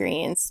that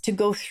experience to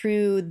go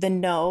through the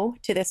no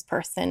to this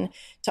person,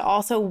 to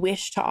also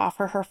wish to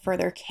offer her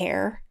further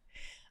care,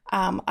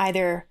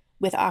 either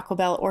with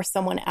Aquabel or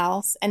someone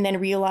else, and then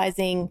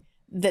realizing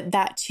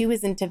that too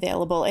isn't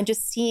available, and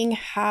just seeing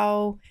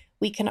how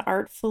we can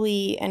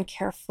artfully and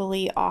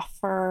carefully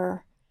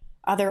offer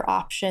other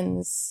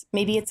options.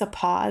 Maybe it's a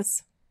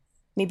pause.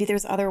 Maybe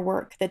there's other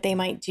work that they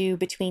might do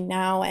between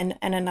now and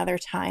another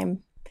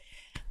time.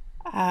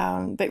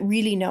 But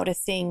really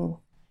noticing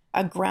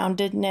a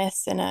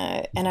groundedness and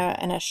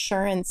an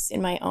assurance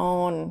in my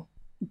own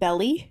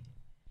belly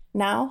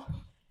now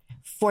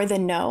for the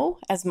no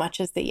as much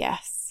as the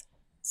yes,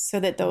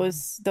 so that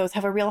those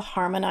have a real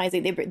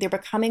harmonizing. They're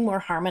becoming more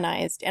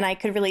harmonized. And I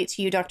could relate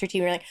to you, Dr. T.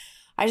 You're like,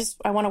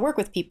 I want to work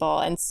with people.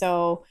 And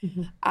so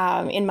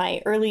in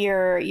my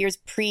earlier years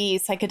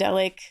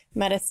pre-psychedelic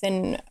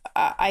medicine,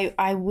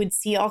 I would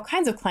see all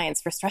kinds of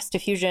clients for stress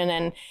diffusion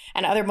and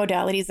other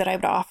modalities that I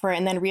would offer,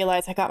 and then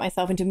realize I got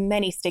myself into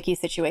many sticky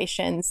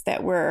situations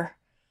that were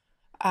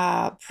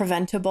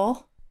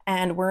preventable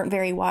and weren't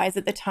very wise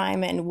at the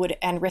time,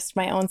 and risked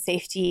my own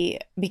safety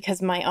because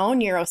my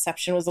own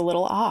neuroception was a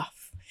little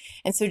off.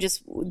 And so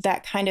just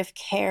that kind of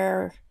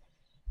care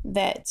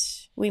that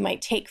we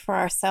might take for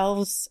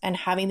ourselves, and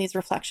having these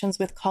reflections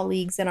with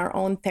colleagues and our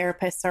own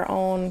therapists, our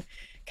own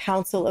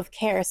council of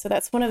care. So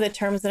that's one of the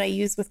terms that I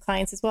use with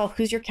clients as well.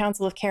 Who's your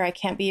council of care? I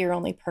can't be your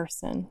only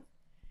person.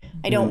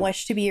 I don't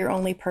wish to be your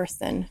only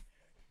person.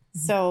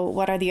 So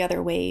what are the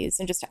other ways?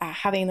 And just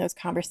having those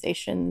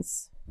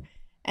conversations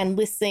and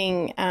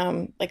listening,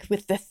 like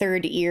with the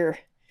third ear.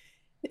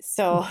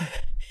 So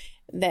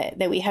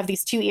that we have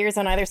these 2 ears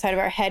on either side of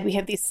our head. We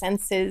have these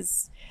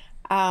senses.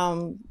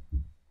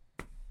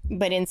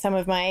 But in some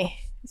of my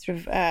sort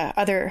of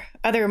other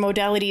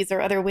modalities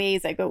or other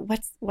ways, I go,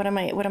 what am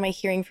I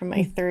hearing from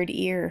my third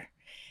ear?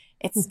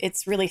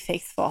 It's really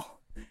faithful.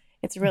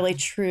 It's really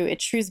true. It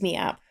trues me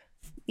up,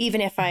 even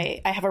if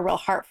I have a real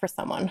heart for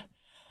someone,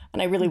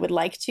 and I really would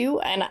like to,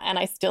 and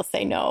I still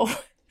say no,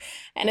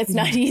 and it's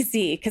not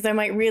easy because I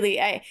might really,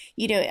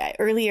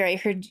 earlier I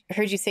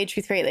heard you say,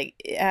 Truth Fairy,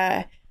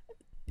 like.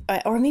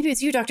 Or maybe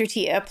it's you, Dr.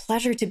 T, a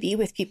pleasure to be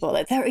with people.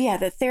 That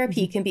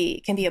therapy can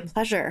be a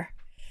pleasure.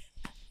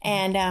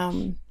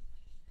 And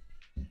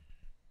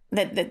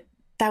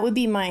that would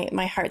be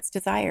my heart's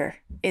desire,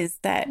 is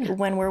that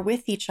when we're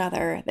with each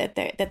other,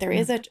 that there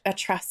is a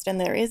trust,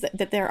 and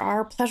there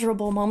are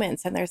pleasurable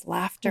moments, and there's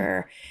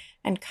laughter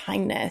and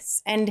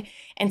kindness, and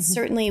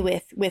certainly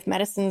with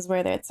medicines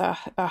where it's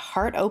a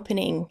heart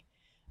opening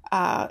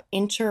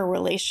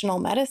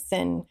interrelational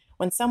medicine,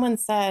 when someone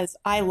says,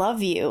 I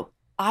love you,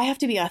 I have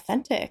to be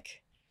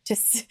authentic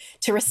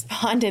to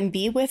respond and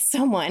be with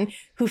someone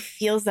who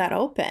feels that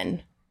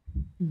open.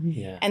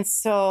 Yeah. And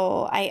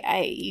so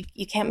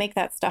you can't make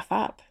that stuff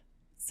up.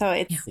 So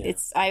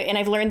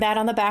I've learned that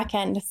on the back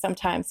end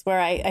sometimes, where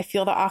I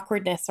feel the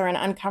awkwardness or an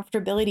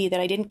uncomfortability that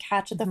I didn't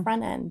catch at the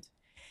front end.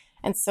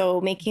 And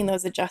so making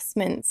those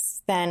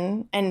adjustments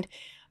then, and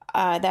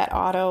that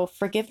auto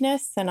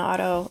forgiveness and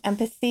auto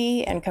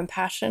empathy and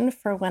compassion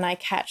for when I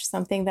catch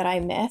something that I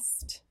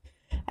missed,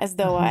 as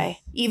though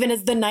even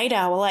as the night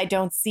owl, I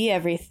don't see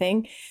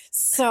everything.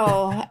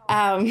 So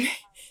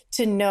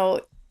to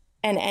note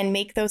and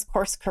make those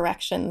course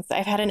corrections.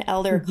 I've had an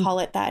elder call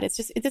it that.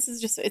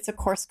 It's a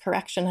course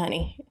correction,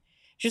 honey.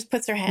 She just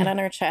puts her hand on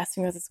her chest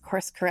and goes, it's a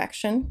course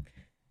correction,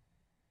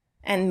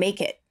 and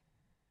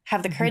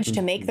have the courage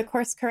to make the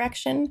course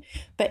correction,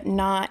 but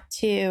not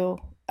to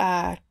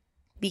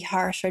be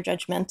harsh or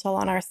judgmental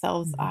on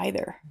ourselves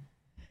either.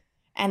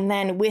 And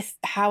then with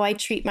how I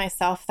treat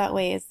myself that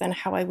way is then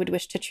how I would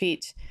wish to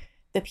treat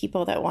the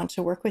people that want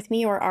to work with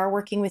me or are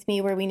working with me,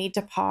 where we need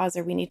to pause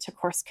or we need to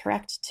course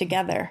correct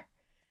together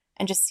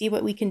and just see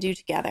what we can do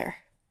together.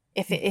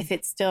 If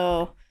it's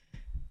still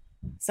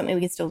something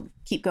we can still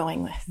keep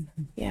going with.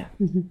 Yeah.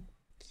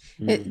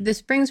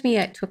 This brings me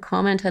to a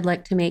comment I'd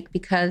like to make,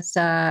 because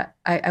I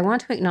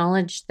want to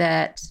acknowledge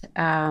that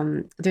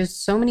there's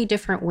so many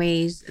different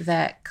ways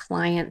that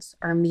clients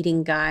are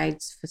meeting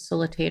guides,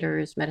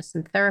 facilitators,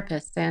 medicine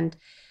therapists. And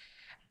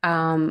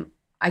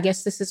I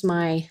guess this is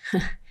my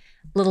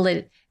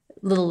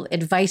little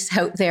advice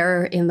out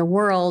there in the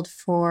world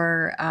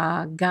for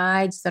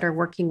guides that are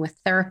working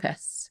with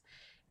therapists,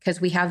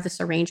 because we have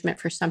this arrangement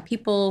for some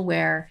people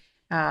where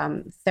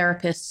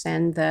therapists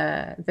send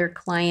their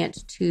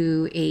client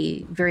to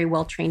a very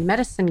well-trained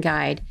medicine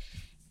guide.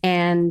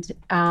 And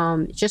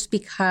just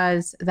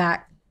because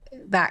that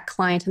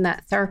client and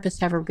that therapist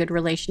have a good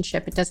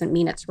relationship, it doesn't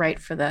mean it's right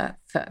for the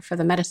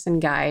medicine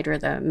guide or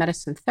the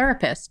medicine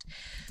therapist.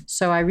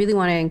 So I really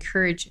want to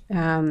encourage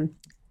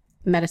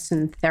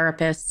medicine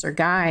therapists or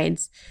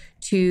guides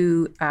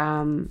to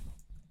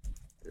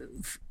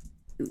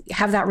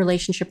have that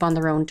relationship on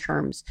their own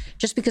terms.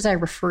 Just because I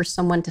refer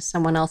someone to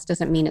someone else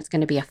doesn't mean it's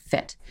going to be a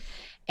fit.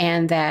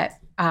 And that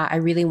I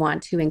really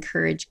want to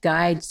encourage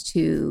guides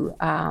to,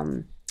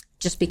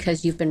 just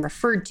because you've been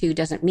referred to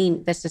doesn't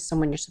mean this is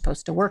someone you're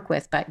supposed to work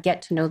with, but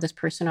get to know this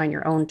person on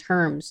your own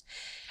terms.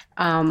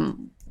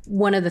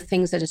 One of the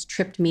things that has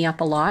tripped me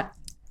up a lot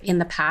in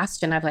the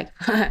past, and I've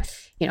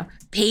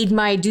paid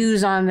my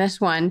dues on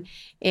this one,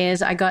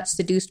 is I got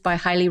seduced by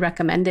highly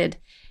recommended.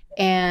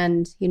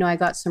 And, I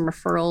got some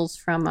referrals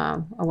from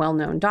a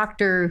well-known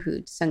doctor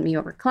who'd send me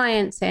over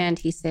clients. And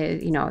he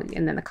said,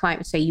 and then the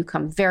client would say, you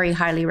come very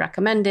highly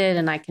recommended.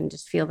 And I can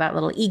just feel that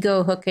little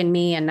ego hook in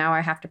me. And now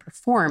I have to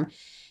perform.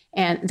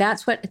 And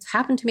that's what it's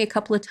happened to me a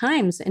couple of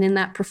times. And in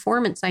that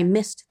performance, I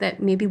missed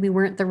that maybe we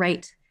weren't the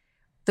right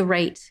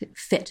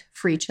fit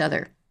for each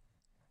other.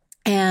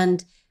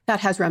 And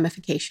that has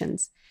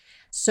ramifications.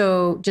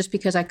 So just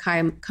because I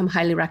come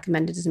highly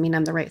recommended doesn't mean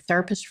I'm the right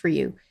therapist for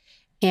you.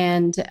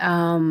 And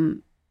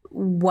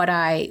what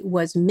I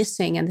was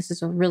missing, and this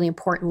is a really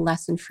important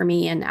lesson for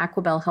me, and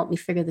Aquabelle helped me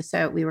figure this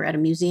out. We were at a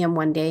museum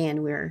one day,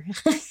 and we were,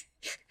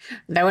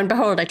 lo and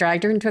behold, I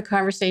dragged her into a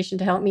conversation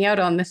to help me out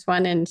on this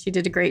one, and she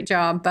did a great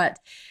job. But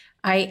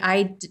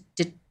I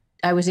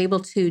was able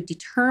to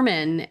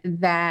determine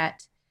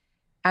that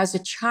as a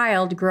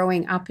child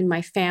growing up in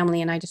my family,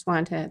 and I just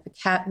want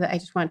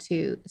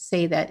to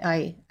say that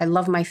I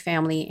love my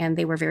family, and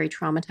they were very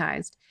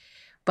traumatized.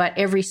 But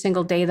every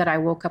single day that I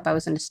woke up, I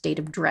was in a state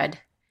of dread.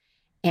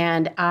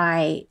 And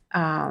I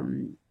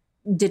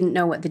didn't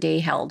know what the day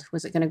held.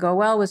 Was it going to go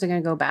well? Was it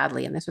going to go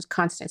badly? And this was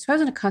constant. So I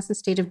was in a constant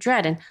state of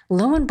dread. And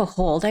lo and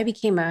behold, I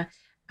became a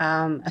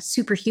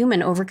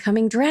superhuman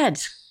overcoming dread.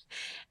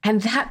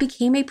 And that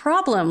became a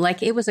problem.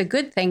 Like, it was a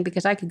good thing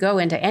because I could go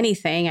into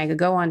anything. I could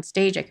go on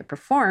stage, I could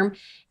perform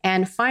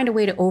and find a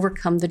way to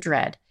overcome the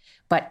dread.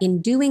 But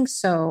in doing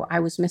so, I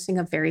was missing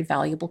a very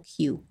valuable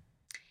cue.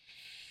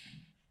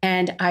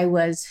 And I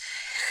was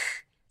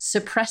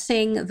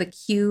suppressing the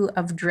cue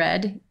of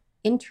dread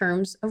in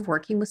terms of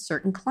working with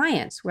certain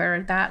clients,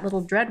 where that little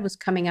dread was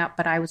coming up,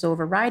 but I was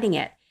overriding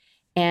it.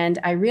 And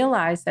I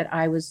realized that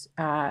I was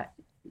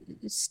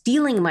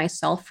steeling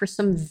myself for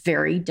some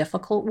very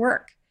difficult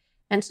work.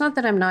 And it's not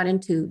that I'm not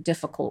into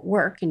difficult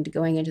work and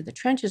going into the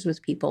trenches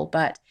with people,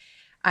 but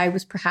I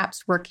was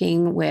perhaps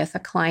working with a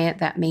client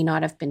that may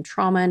not have been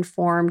trauma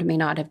informed, may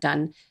not have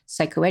done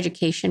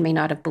psychoeducation, may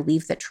not have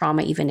believed that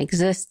trauma even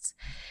exists.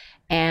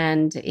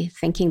 And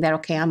thinking that,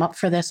 okay, I'm up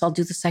for this, I'll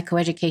do the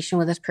psychoeducation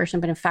with this person.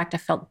 But in fact,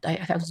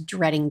 I was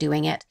dreading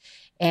doing it.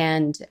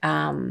 And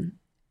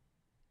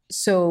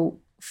so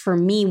for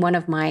me, one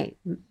of my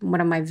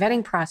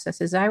vetting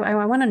processes,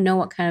 I want to know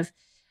what kind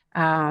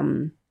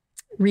of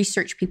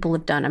research people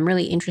have done. I'm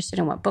really interested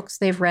in what books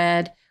they've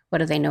read, What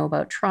do they know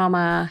about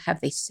trauma?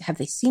 Have they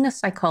seen a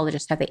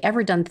psychologist? Have they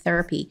ever done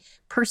therapy?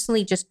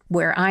 Personally, just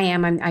where I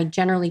am, I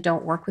generally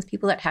don't work with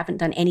people that haven't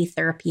done any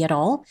therapy at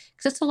all,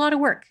 because it's a lot of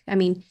work. I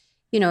mean,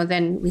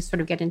 then we sort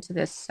of get into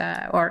this,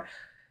 or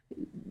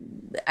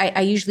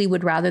I usually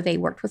would rather they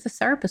worked with a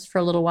therapist for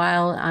a little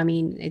while. I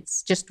mean,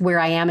 it's just where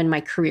I am in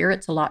my career.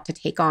 It's a lot to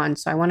take on.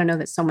 So I want to know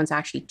that someone's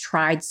actually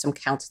tried some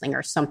counseling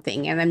or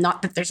something. And I'm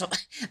not that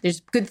there's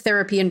good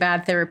therapy and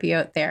bad therapy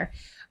out there,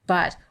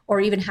 or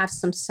even have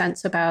some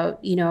sense about,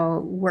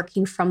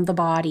 working from the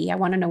body. I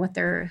want to know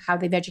how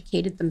they've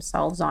educated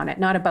themselves on it,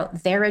 not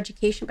about their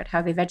education, but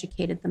how they've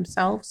educated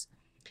themselves.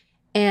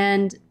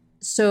 And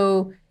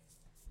so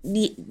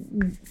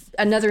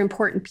another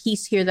important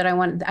piece here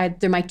that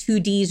they're my 2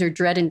 Ds, are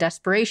dread and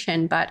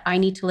desperation, but I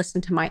need to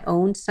listen to my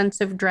own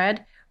sense of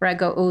dread, where I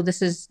go, oh,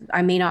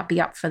 I may not be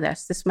up for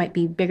this. This might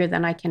be bigger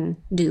than I can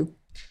do.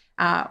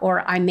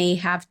 Or I may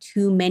have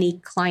too many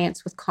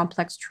clients with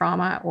complex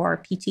trauma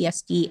or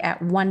PTSD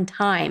at one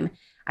time.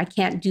 I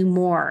can't do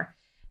more.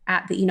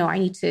 I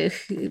need to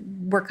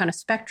work on a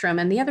spectrum.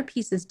 And the other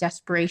piece is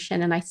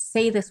desperation. And I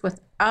say this with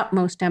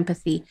utmost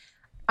empathy,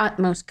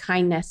 utmost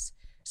kindness.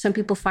 Some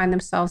people find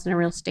themselves in a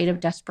real state of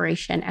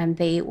desperation, and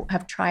they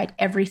have tried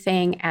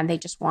everything and they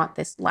just want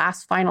this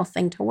last final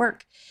thing to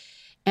work.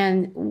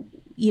 And,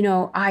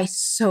 I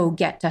so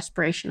get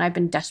desperation. I've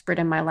been desperate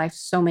in my life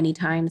so many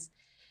times.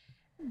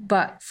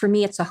 But for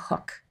me, it's a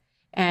hook.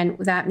 And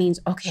that means,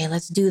 okay,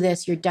 let's do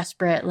this. You're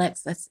desperate.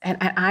 And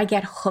I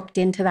get hooked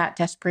into that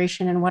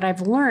desperation. And what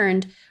I've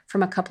learned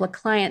from a couple of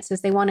clients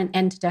is they want an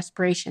end to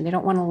desperation. They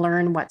don't want to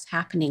learn what's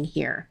happening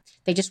here.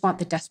 They just want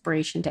the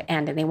desperation to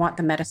end, and they want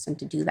the medicine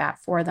to do that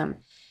for them.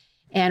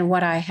 And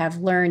what I have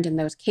learned in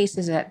those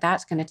cases is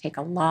that's going to take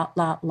a lot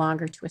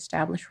longer to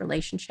establish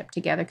relationship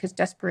together, because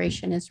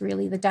desperation is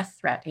really the death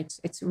threat.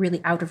 It's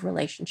really out of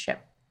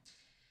relationship.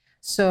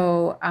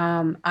 So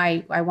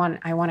I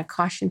want to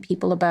caution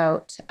people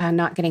about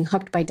not getting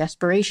hooked by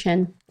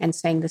desperation and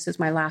saying this is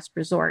my last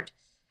resort,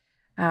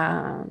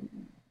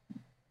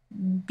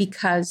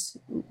 because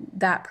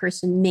that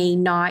person may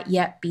not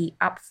yet be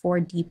up for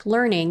deep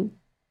learning.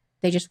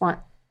 They just want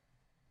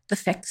the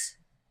fix,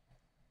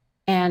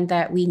 and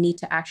that we need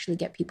to actually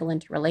get people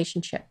into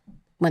relationship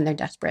when they're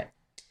desperate.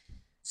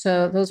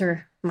 So those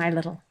are my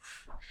little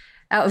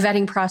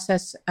vetting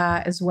process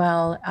as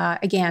well.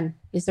 Again,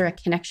 is there a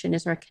connection?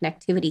 Is there a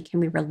connectivity? Can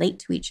we relate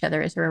to each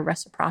other? Is there a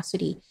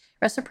reciprocity?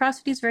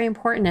 Reciprocity is very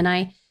important. And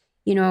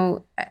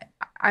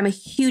I'm a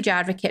huge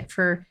advocate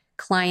for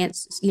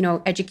clients,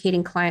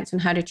 educating clients on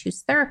how to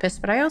choose therapists.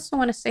 But I also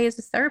want to say, as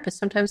a therapist,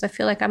 sometimes I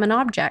feel like I'm an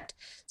object.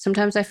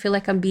 Sometimes I feel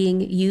like I'm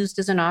being used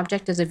as an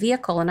object, as a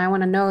vehicle. And I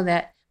want to know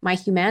that my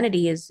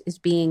humanity is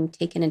being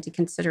taken into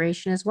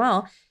consideration as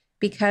well,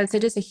 because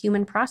it is a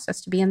human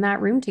process to be in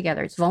that room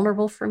together. It's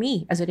vulnerable for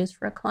me as it is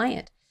for a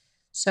client.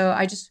 So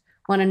I just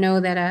want to know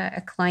that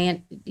a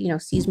client,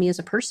 sees me as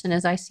a person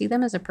as I see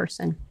them as a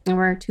person. And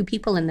we're 2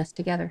 people in this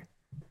together.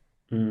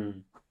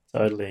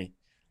 Totally.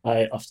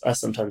 I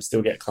sometimes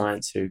still get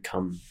clients who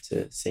come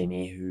to see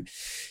me who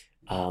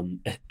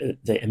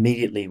they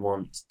immediately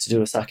want to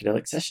do a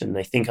psychedelic session.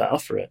 They think I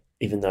offer it,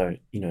 even though,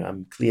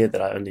 I'm clear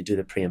that I only do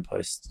the pre and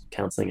post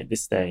counseling at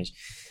this stage.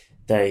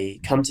 They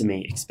come to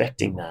me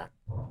expecting that.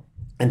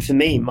 And for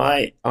me,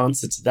 my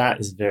answer to that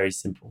is very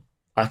simple.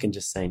 I can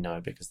just say no,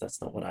 because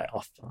that's not what I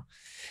offer.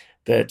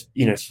 But,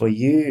 for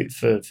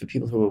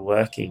people who are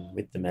working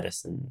with the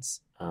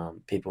medicines,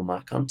 people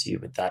might come to you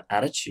with that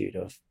attitude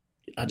of,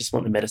 I just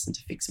want the medicine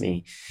to fix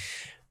me.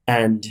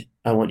 And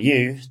I want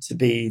you to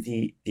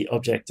be the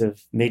object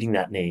of meeting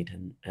that need.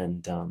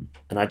 And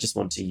I just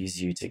want to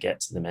use you to get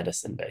to the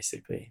medicine,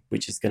 basically,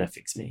 which is going to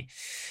fix me.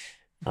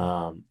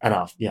 I'm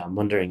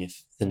wondering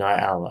if the Night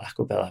Owl or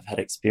Aquabel have had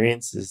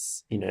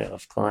experiences,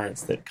 of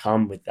clients that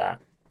come with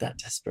that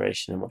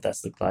desperation, and what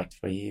that's looked like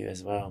for you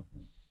as well.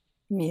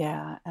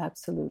 Yeah,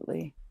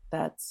 absolutely.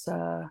 That's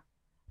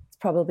it's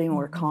probably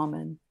more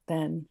common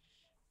than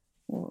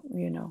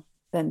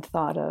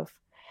thought of.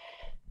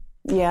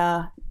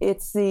 Yeah,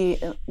 it's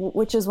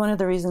which is one of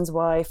the reasons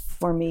why,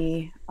 for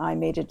me, I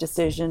made a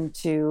decision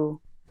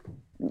to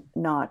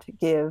not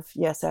give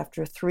yes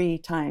after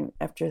 3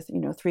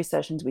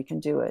 sessions we can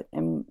do it,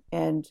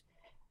 and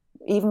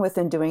even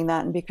within doing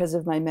that, and because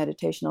of my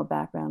meditational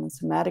background and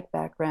somatic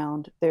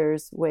background,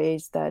 there's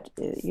ways that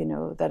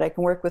that I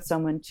can work with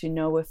someone to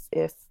know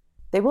if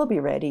they will be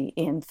ready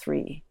in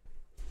 3.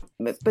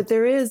 But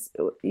there is,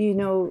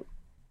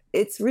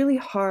 it's really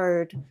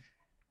hard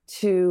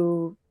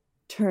to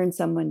turn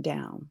someone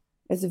down.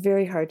 It's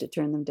very hard to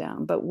turn them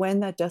down. But when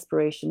that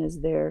desperation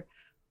is there,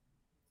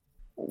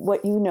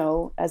 what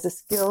as a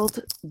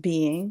skilled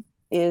being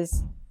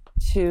is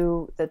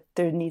that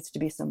there needs to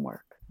be some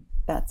work.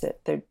 That's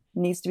it. There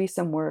needs to be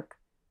some work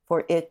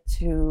for it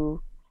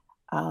to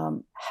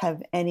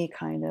have any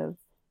kind of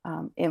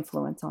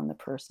influence on the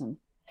person.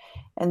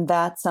 And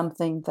that's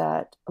something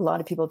that a lot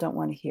of people don't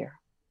want to hear,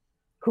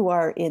 who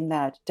are in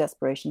that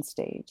desperation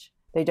stage.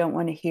 They don't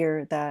want to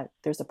hear that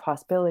there's a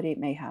possibility it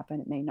may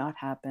happen, it may not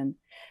happen.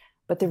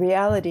 But the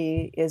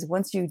reality is,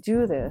 once you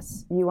do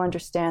this, you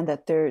understand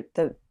that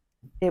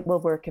it will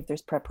work if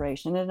there's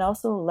preparation. And it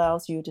also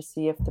allows you to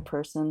see if the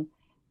person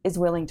is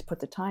willing to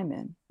put the time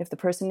in, if the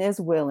person is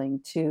willing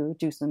to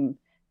do some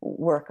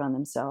work on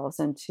themselves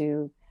and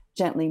to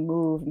gently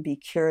move and be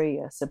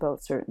curious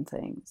about certain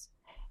things.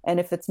 And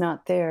if it's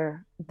not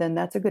there, then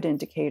that's a good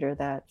indicator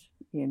that,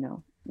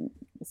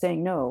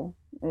 saying no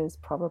is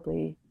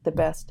probably the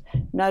best,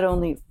 not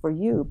only for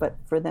you, but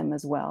for them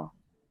as well.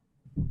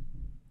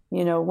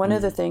 One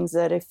of the things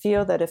that I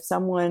feel that if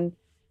someone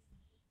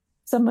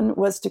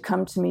was to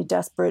come to me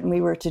desperate and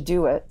we were to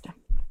do it,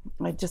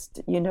 I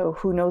just,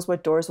 who knows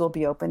what doors will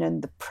be open,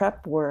 and the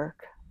prep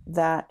work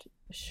that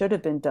should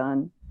have been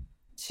done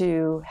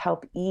to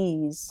help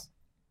ease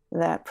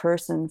that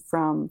person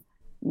from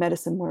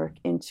medicine work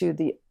into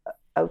the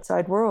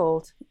outside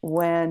world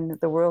when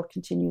the world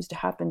continues to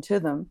happen to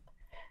them.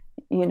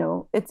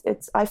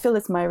 I feel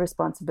it's my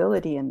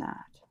responsibility in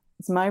that.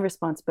 It's my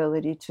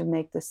responsibility to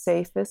make the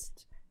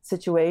safest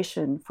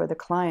situation for the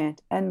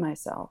client and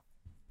myself.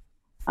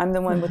 I'm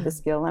the one with the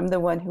skill. I'm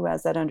the one who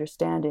has that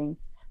understanding.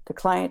 The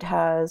client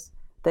has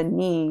the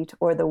need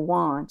or the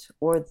want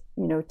or,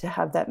 to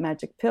have that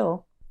magic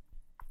pill.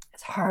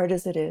 As hard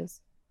as it is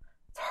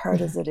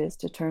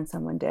to turn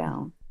someone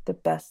down, the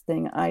best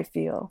thing I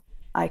feel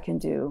I can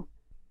do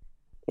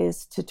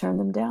is to turn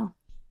them down.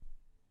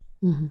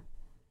 Mm-hmm.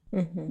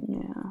 Mm-hmm.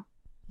 Yeah.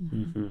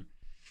 Mm-hmm.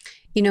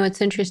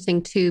 It's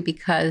interesting too,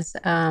 because,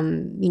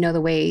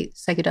 the way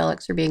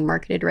psychedelics are being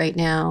marketed right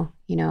now,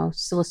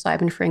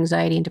 psilocybin for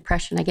anxiety and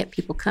depression. I get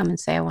people come and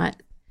say, I want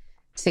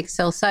to take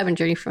psilocybin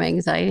journey from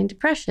anxiety and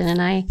depression.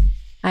 And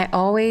I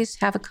always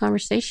have a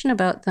conversation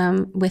with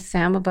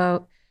them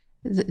about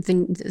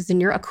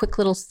a quick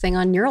little thing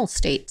on neural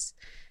states,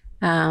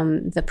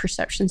 the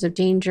perceptions of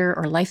danger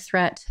or life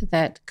threat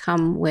that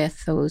come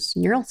with those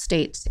neural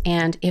states.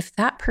 And if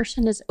that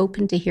person is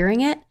open to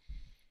hearing it,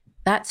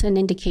 that's an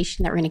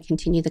indication that we're going to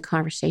continue the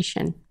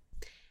conversation.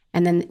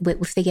 And then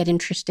if they get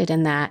interested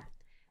in that,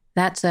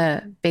 that's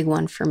a big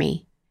one for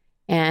me.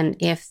 And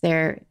if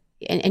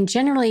and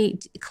generally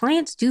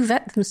clients do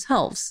vet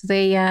themselves.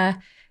 They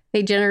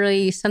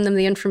generally send them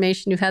the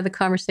information, you've had the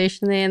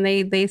conversation, and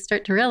they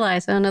start to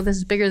realize, oh no, this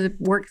is bigger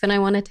work than I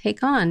want to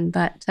take on.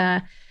 But,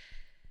 I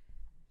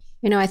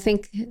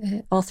think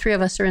all three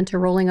of us are into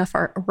rolling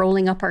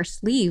up our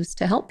sleeves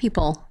to help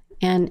people.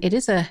 And it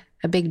is a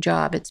big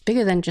job. It's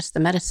bigger than just the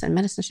medicine.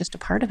 Medicine's just a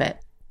part of it.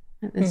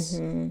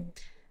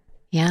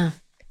 Yeah.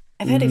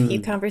 I've had a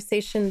few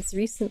conversations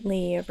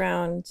recently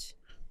around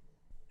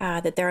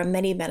that there are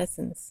many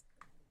medicines.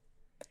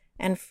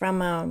 And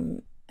from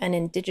an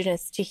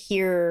Indigenous to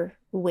hear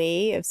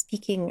way of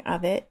speaking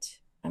of it,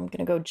 I'm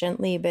going to go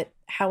gently, but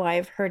how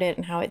I've heard it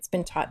and how it's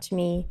been taught to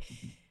me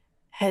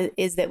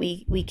is that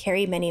we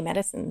carry many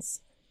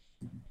medicines.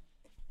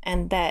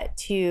 And that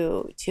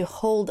to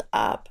hold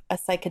up a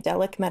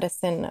psychedelic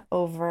medicine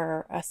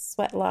over a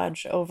sweat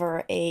lodge,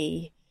 over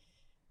a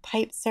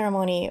pipe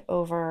ceremony,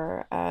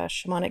 over a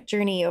shamanic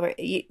journey,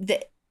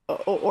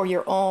 or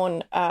your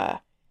own,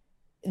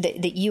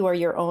 that you are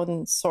your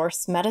own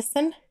source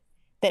medicine,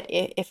 that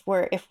if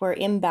we're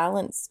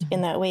imbalanced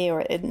in that way, or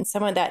in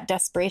some of that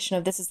desperation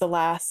of this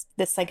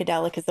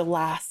psychedelic is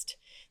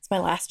it's my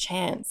last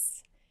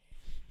chance.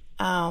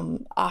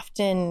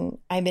 Often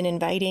I've been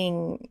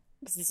inviting,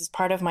 because this is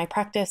part of my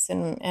practice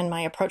and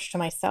my approach to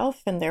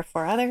myself and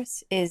therefore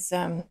others, is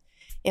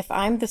if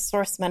I'm the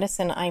source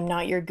medicine, I'm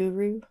not your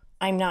guru.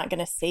 I'm not going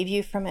to save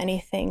you from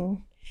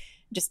anything.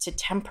 Just to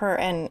temper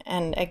and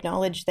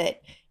acknowledge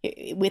that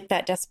with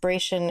that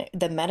desperation,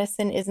 the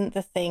medicine isn't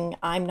the thing.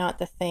 I'm not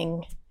the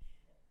thing.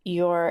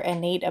 Your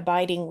innate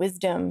abiding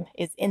wisdom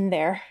is in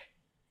there.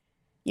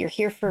 You're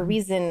here for a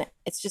reason.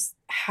 It's just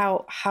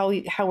how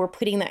we're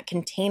putting that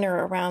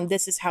container around.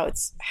 This is how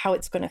it's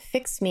going to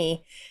fix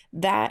me.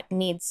 That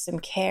needs some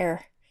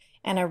care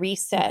and a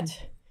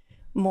reset,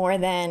 more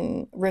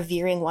than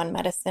revering one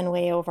medicine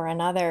way over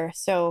another.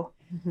 So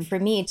for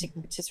me to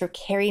sort of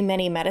carry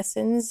many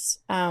medicines,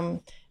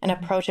 an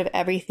approach of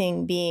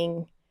everything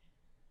being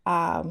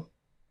on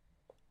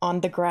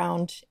the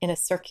ground in a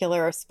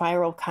circular or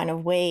spiral kind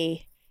of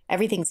way,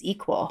 everything's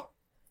equal.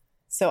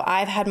 So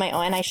I've had my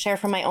own, and I share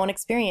from my own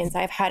experience.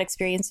 I've had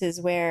experiences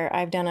where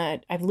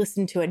I've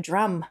listened to a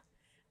drum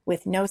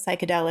with no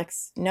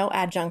psychedelics, no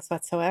adjuncts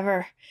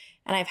whatsoever.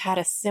 And I've had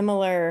a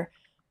similar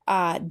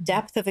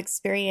depth of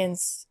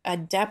experience, a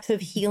depth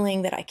of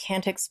healing that I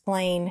can't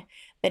explain,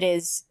 that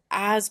is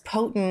as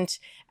potent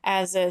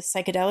as a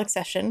psychedelic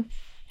session.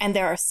 And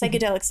there are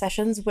psychedelic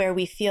sessions where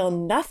we feel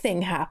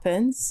nothing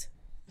happens.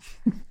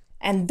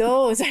 And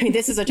those,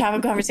 this is a topic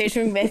of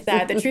conversation with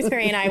the Truth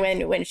Fairy and I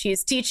when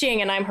she's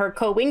teaching and I'm her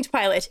co-winged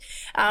pilot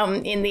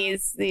in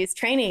these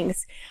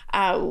trainings,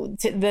 to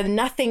the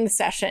nothing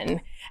session.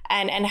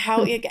 And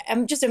how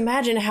just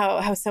imagine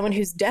how someone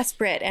who's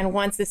desperate and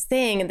wants this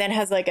thing and then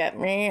has like a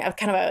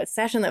kind of a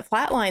session that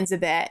flatlines a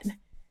bit.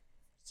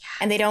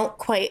 And they don't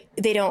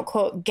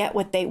quote get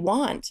what they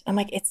want. I'm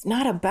like, it's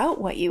not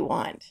about what you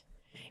want.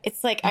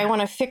 It's like, I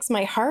want to fix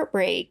my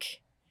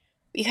heartbreak.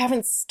 you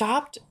haven't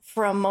stopped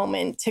for a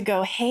moment to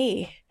go,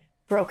 hey,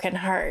 broken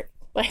heart,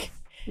 like,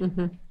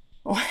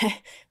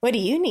 what do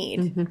you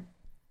need?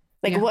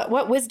 Like,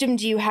 what wisdom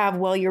do you have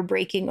while you're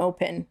breaking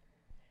open?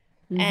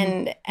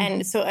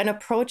 And so an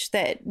approach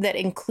that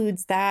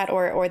includes that,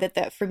 or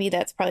that for me,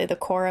 that's probably the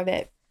core of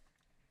it,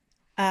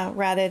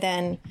 rather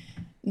than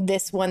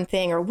this one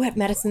thing or what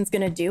medicine's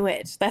going to do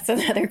it. That's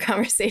another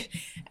conversation.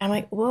 I'm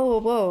like,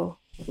 whoa,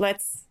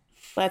 let's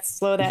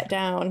slow that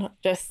down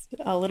just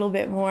a little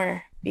bit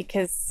more,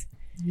 because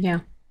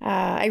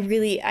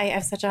I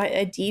have such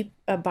a deep,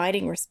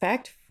 abiding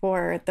respect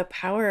for the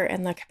power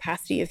and the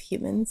capacity of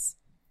humans.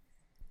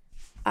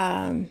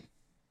 I'm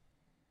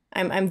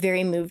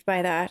very moved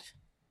by that.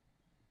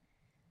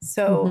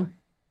 So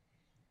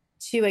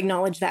to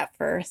acknowledge that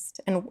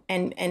first,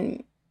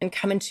 and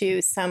come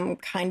into some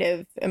kind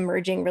of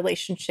emerging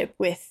relationship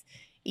with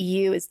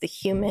you as the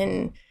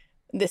human,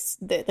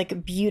 like a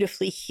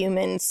beautifully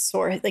human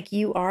source, like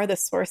you are the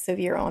source of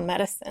your own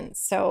medicine.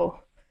 So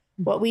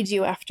what we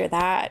do after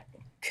that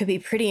could be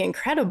pretty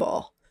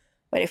incredible.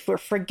 But if we're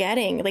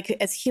forgetting, like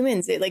as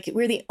humans, like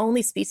we're the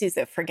only species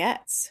that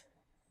forgets.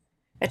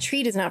 A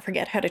tree does not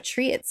forget how to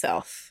tree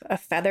itself. A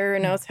feather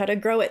knows how to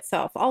grow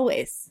itself,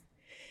 always.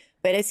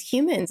 But as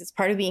humans, it's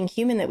part of being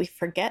human that we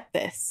forget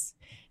this.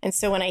 And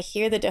so when I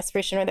hear the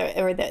desperation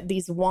or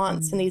these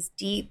wants and these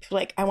deep,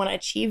 like, I want to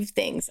achieve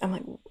things, I'm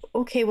like,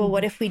 okay, well,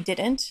 what if we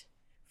didn't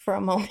for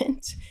a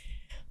moment?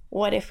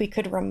 What if we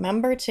could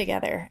remember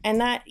together? And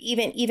that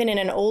even in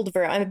an old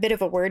verb, I'm a bit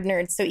of a word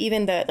nerd. So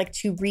even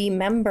to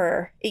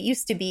remember, it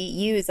used to be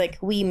used like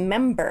we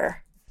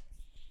member,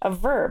 a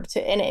verb,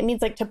 and it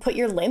means like to put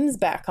your limbs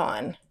back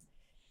on.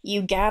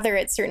 You gather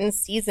at certain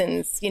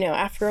seasons,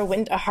 after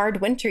a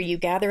hard winter, you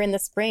gather in the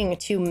spring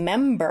to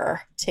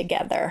member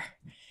together.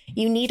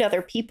 You need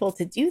other people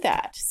to do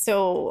that.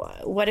 So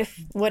what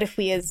if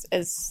we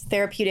as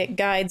therapeutic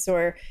guides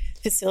or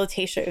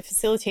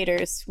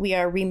facilitators, we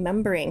are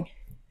remembering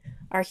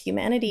our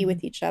humanity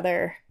with each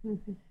other.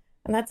 And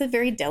that's a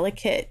very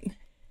delicate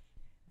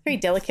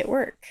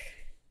work.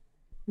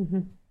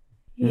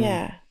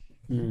 Yeah.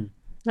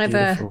 I have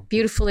a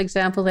beautiful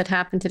example that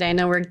happened today. I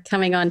know we're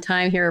coming on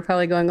time here. We're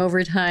probably going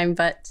over time,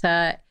 but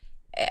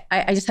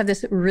I just have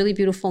this really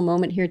beautiful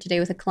moment here today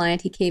with a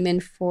client. He came in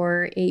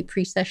for a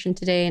pre-session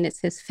today, and it's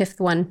his fifth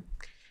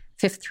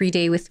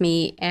 3-day with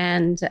me.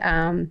 And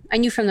I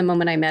knew from the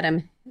moment I met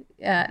him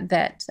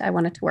that I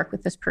wanted to work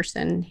with this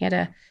person. He had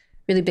a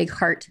really big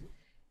heart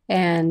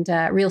and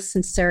real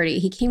sincerity.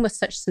 He came with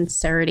such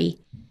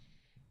sincerity.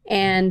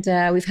 And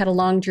we've had a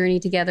long journey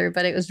together,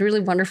 but it was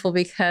really wonderful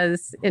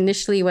because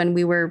initially when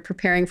we were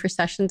preparing for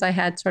sessions, I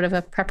had sort of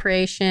a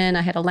preparation.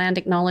 I had a land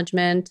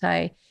acknowledgement.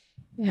 I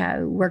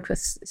worked with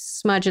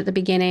Smudge at the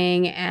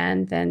beginning,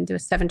 and then do a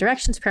 7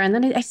 directions prayer. And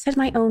then I said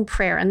my own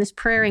prayer. And this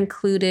prayer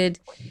included,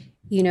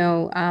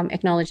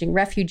 acknowledging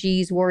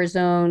refugees, war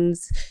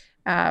zones,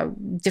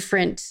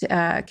 different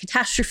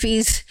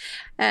catastrophes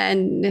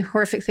and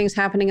horrific things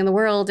happening in the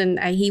world. And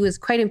he was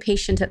quite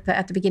impatient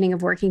at the beginning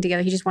of working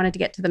together. He just wanted to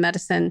get to the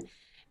medicine.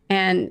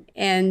 And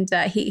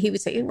he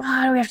would say,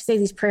 why do we have to say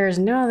these prayers?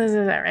 No, this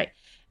is that right.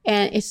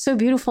 And it's so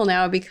beautiful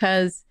now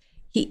because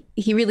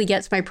he really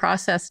gets my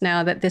process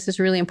now, that this is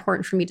really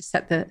important for me to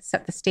set the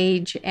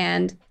stage.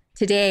 And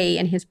today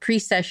in his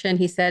pre-session,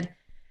 he said,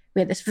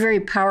 we had this very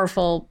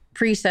powerful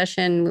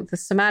pre-session with the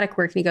somatic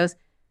work. And he goes,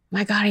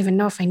 my God, I don't even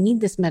know if I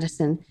need this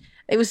medicine.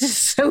 It was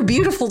just so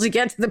beautiful to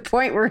get to the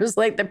point where it was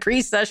like the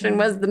pre-session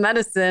was the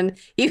medicine.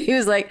 He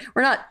was like,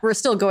 we're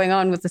still going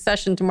on with the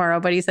session tomorrow.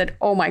 But he said,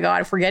 oh my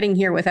God, if we're getting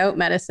here without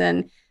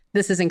medicine,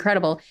 this is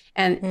incredible.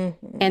 And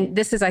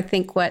this is, I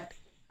think, what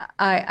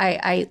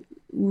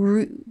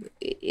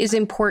is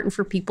important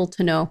for people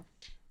to know,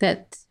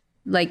 that,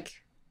 like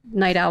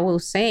Night Owl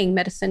was saying,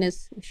 medicine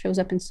shows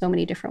up in so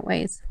many different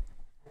ways.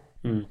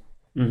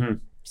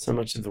 So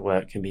much of the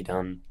work can be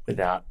done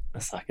without a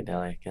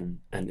psychedelic, and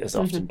is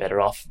often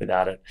better off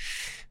without it.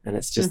 And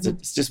it's just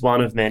it's just one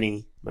of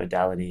many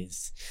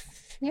modalities.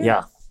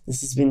 Yeah.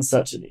 This has been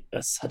such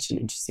an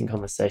interesting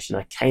conversation.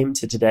 I came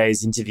to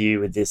today's interview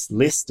with this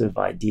list of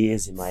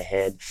ideas in my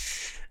head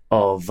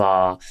of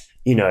the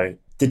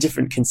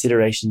different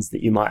considerations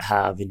that you might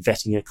have in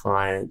vetting a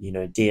client,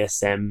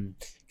 DSM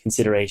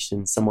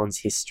considerations, someone's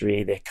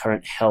history, their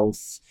current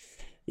health,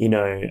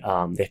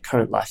 their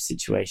current life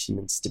situation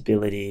and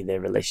stability, their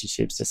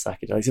relationships to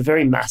psychedelics. A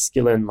very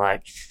masculine,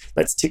 like,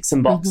 let's tick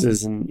some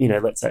boxes and,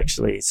 let's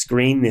actually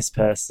screen this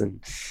person.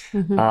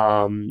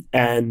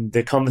 And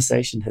the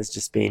conversation has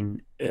just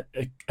been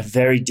a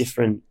very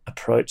different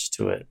approach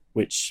to it,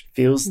 which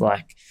feels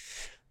like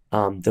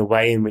the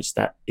way in which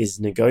that is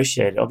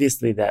negotiated.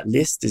 Obviously, that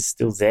list is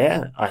still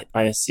there,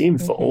 I assume,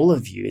 for all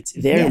of you. It's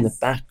there in the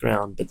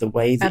background, but the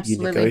way that you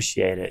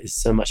negotiate it is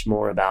so much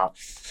more about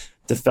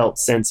the felt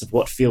sense of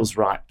what feels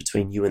right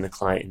between you and the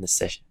client in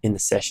the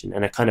session,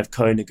 and a kind of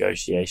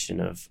co-negotiation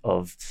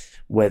of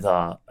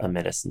whether a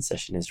medicine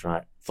session is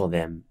right for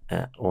them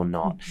or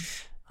not.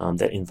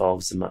 That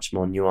involves a much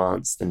more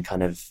nuanced and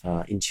kind of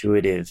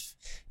intuitive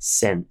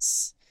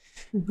sense.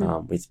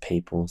 with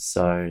people.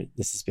 So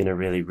this has been a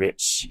really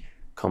rich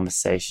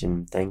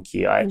conversation. Thank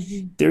you.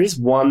 There is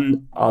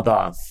one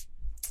other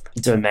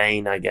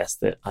domain, I guess,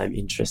 that I'm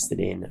interested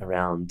in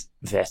around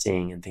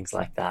vetting and things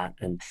like that.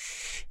 And,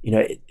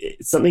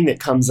 it's something that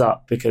comes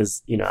up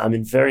because,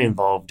 I'm very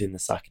involved in the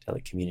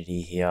psychedelic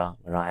community here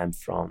where I am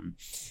from.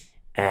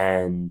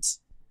 And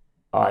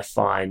I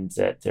find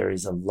that there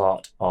is a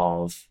lot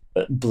of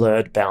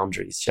blurred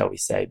boundaries, shall we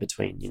say,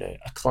 between,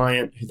 a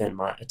client who then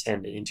might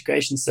attend an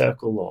integration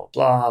circle or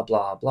blah,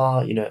 blah,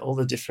 blah, all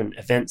the different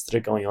events that are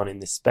going on in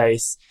this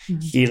space,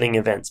 healing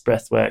events,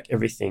 breath work,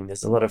 everything.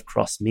 There's a lot of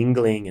cross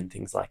mingling and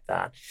things like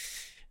that.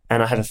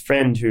 And I have a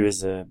friend who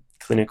is a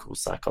clinical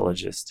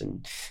psychologist,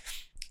 and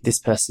this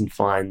person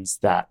finds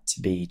that to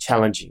be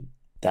challenging,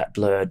 that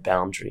blurred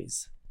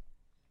boundaries.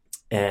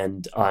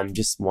 And I'm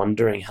just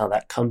wondering how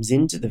that comes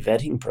into the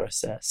vetting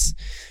process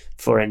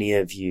for any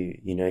of you.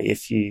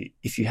 If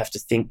you have to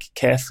think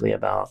carefully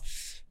about,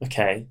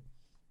 okay,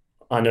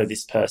 I know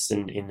this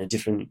person in a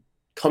different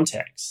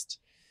context.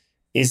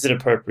 Is it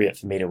appropriate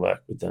for me to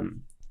work with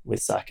them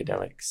with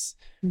psychedelics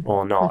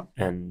or not?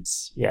 And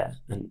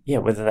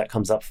whether that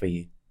comes up for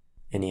you,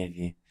 any of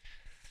you.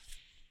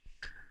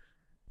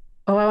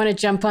 Oh, I want to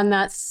jump on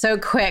that so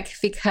quick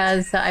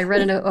because I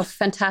read a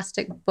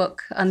fantastic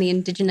book on the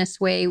Indigenous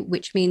way,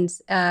 which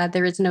means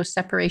there is no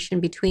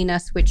separation between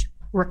us, which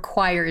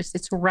requires,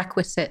 it's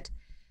requisite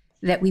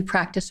that we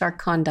practice our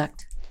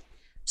conduct.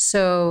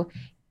 So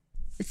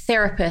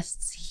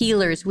therapists,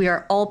 healers, we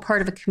are all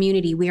part of a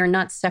community. We are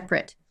not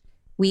separate.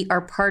 We are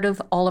part of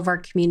all of our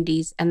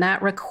communities, and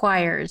that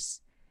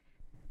requires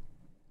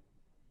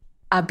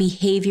a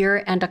behavior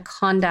and a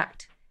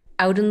conduct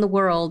out in the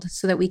world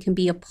so that we can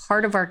be a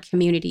part of our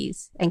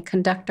communities and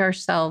conduct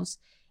ourselves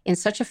in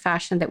such a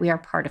fashion that we are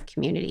part of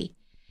community.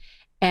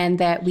 And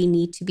that we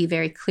need to be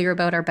very clear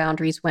about our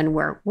boundaries when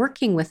we're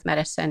working with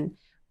medicine.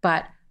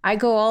 But I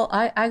go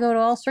to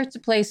all sorts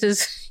of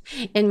places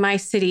in my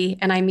city,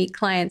 and I meet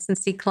clients and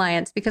see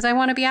clients because I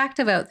want to be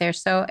active out there.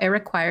 So it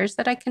requires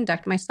that I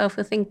conduct myself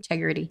with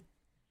integrity.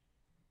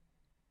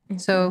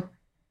 So,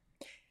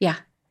 yeah.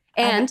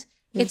 And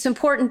it's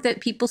important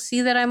that people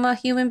see that I'm a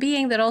human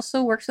being that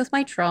also works with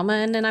my trauma,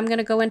 and then I'm going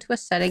to go into a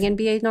setting and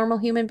be a normal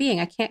human being.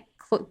 I can't,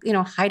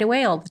 hide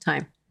away all the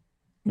time.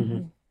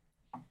 Mm-hmm.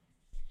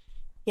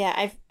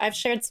 Yeah, I've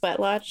shared Sweat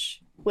Lodge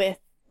with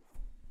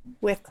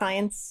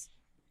clients,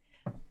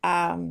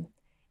 and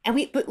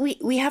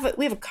we have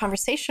a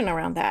conversation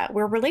around that.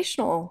 We're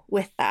relational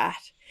with that.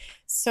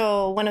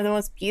 So one of the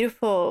most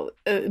beautiful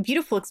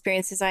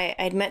experiences,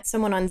 I'd met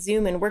someone on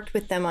Zoom and worked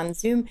with them on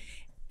Zoom,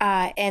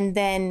 and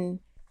then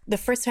the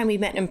first time we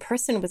met in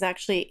person was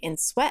actually in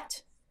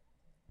Sweat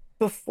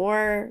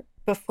before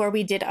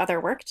we did other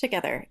work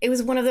together. It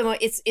was one of the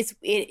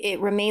it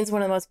remains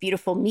one of the most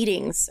beautiful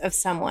meetings of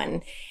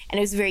someone, and it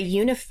was very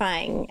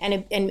unifying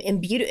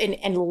and beautiful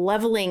and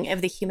leveling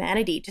of the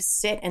humanity to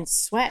sit and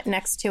sweat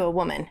next to a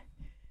woman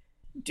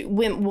to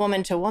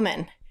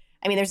woman.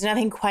 I mean, there's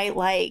nothing quite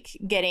like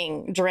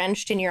getting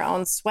drenched in your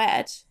own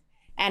sweat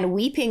and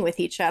weeping with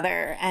each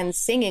other and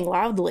singing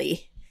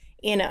loudly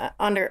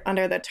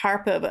under the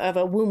tarp of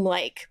a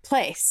womb-like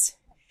place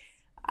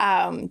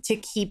to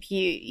keep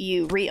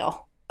you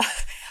real.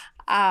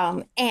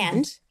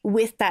 And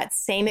with that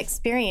same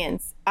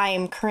experience, I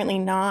am currently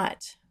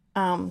not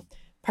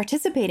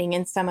participating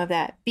in some of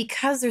that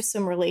because there's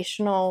some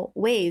relational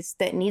ways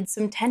that need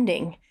some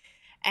tending.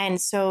 And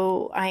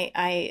so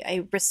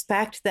I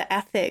respect the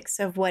ethics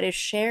of what is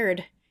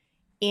shared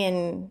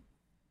in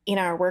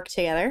our work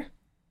together,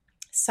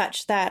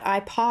 such that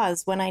I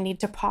pause when I need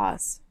to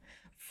pause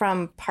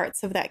from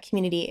parts of that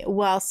community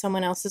while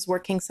someone else is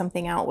working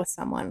something out with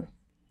someone.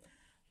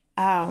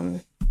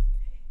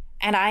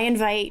 And I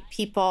invite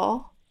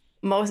people,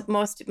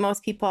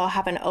 most people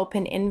have an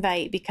open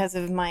invite because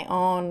of my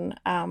own,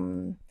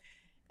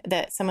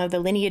 that some of the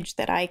lineage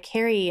that I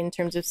carry in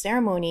terms of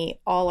ceremony,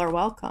 all are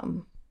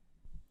welcome.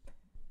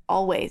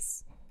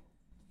 Always.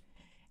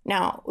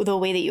 Now, the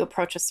way that you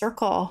approach a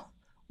circle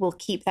will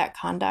keep that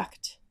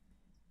conduct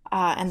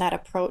and that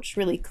approach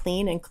really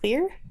clean and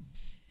clear,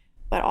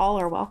 but all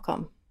are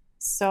welcome.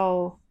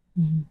 So,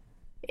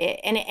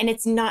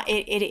 it's not,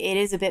 it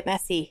is a bit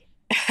messy.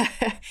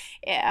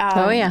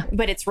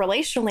 But it's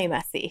relationally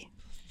messy,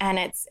 and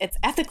it's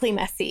ethically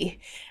messy,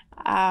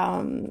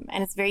 and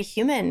it's very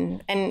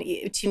human.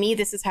 And to me,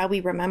 this is how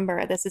we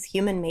remember. This is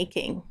human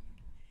making,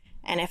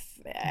 and if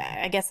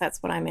I guess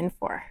that's what I'm in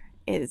for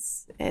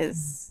is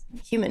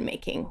human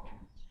making,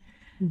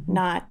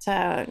 not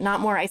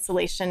more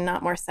isolation,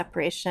 not more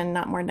separation,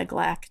 not more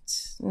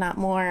neglect, not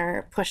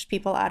more push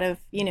people out of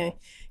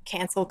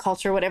cancel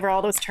culture, whatever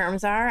all those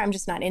terms are. I'm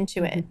just not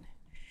into it.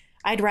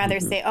 I'd rather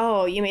say,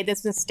 oh, you made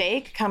this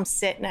mistake. Come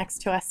sit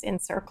next to us in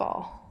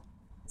circle.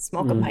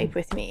 Smoke a pipe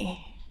with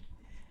me.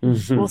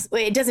 Well,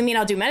 it doesn't mean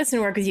I'll do medicine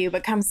work with you,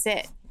 but come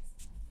sit.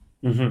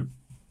 Yeah,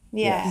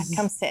 yes.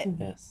 Come sit.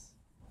 Yes.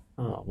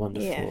 Oh,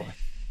 wonderful. Yeah.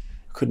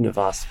 I couldn't have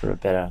asked for a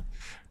better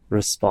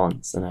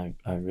response, and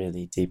I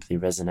really deeply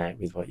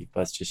resonate with what you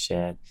both just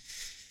shared.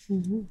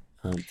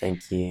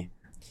 Thank you.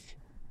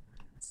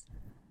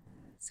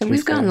 So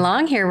we've gone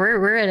long here.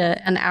 We're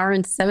at an hour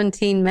and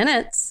 17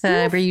 minutes.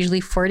 We're usually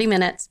 40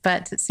 minutes,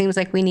 but it seems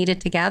like we needed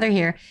to gather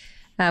here.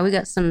 We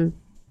got some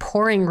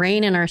pouring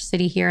rain in our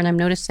city here, and I'm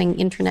noticing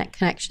internet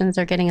connections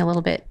are getting a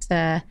little bit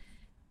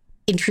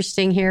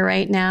interesting here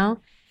right now.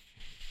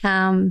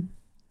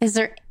 Is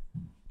there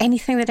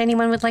anything that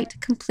anyone would like to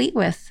complete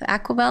with?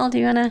 Aquabel, do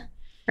you want to,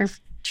 or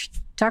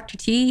Dr.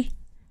 T,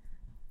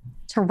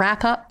 to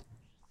wrap up?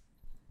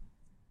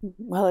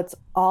 Well, it's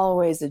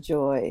always a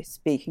joy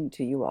speaking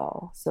to you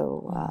all.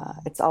 So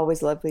it's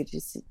always lovely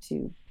to,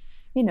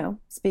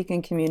 speak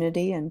in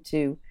community and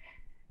to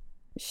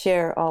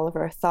share all of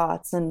our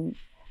thoughts. And,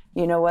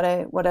 what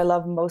I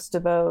love most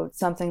about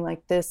something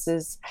like this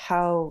is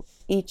how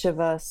each of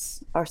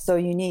us are so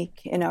unique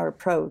in our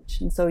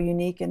approach and so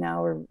unique in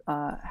our,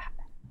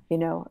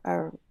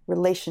 our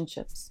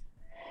relationships.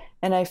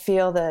 And I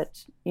feel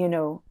that, I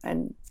know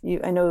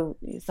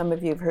some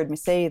of you have heard me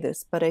say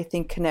this, but I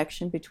think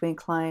connection between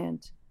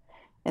client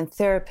and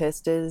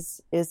therapist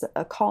is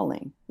a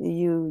calling.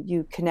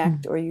 You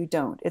connect or you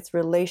don't. It's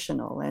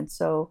relational. And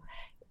so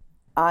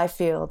I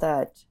feel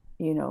that,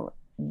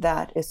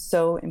 that is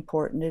so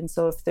important. And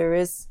so if there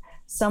is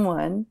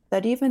someone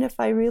that, even if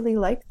I really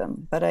like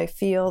them, but I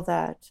feel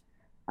that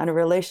on a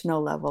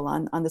relational level,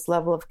 on this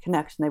level of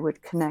connection, they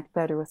would connect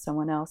better with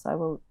someone else, I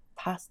will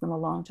pass them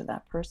along to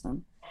that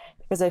person.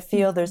 Because I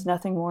feel there's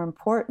nothing more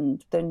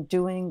important than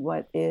doing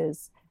what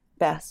is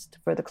best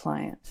for the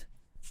client.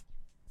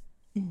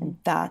 Mm-hmm. And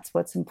that's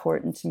what's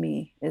important to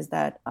me, is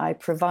that I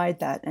provide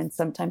that. And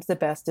sometimes the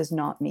best is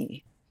not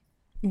me.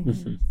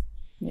 Mm-hmm.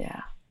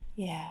 Yeah.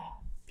 Yeah.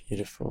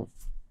 Beautiful.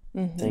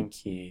 Mm-hmm.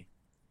 Thank you.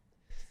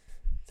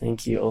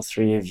 Thank you, all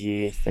three of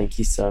you. Thank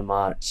you so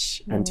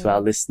much. And to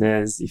our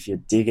listeners, if you're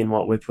digging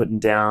what we're putting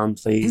down,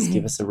 please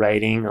give us a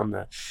rating on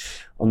the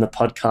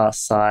podcast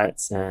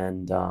sites.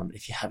 And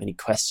if you have any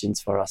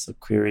questions for us or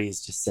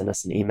queries, just send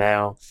us an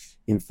email,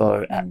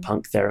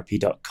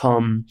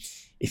 info@punktherapy.com.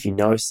 If you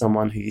know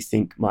someone who you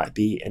think might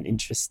be an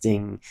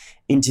interesting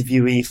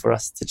interviewee for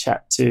us to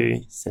chat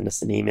to, send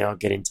us an email,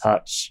 get in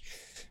touch.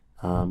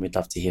 We'd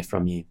love to hear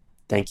from you.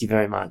 Thank you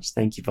very much.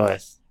 Thank you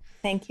both.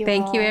 Thank you.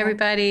 Thank you,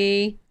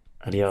 everybody.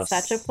 Adios.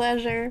 Such a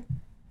pleasure.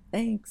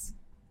 Thanks.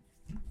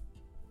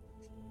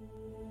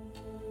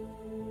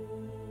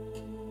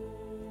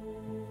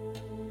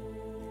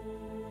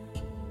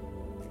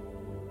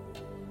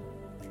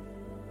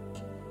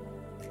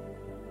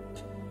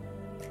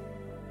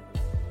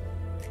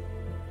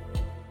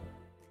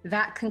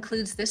 That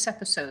concludes this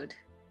episode.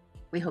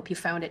 We hope you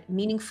found it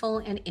meaningful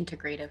and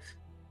integrative.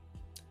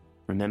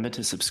 Remember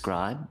to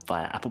subscribe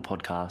via Apple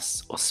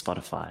Podcasts or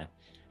Spotify,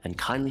 and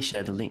kindly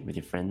share the link with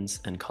your friends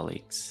and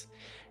colleagues.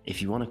 If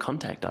you want to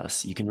contact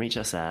us, you can reach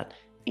us at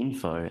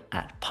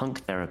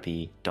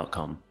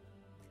info@punktherapy.com.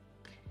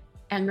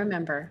 And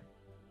remember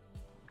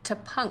to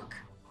punk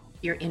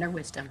your inner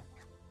wisdom.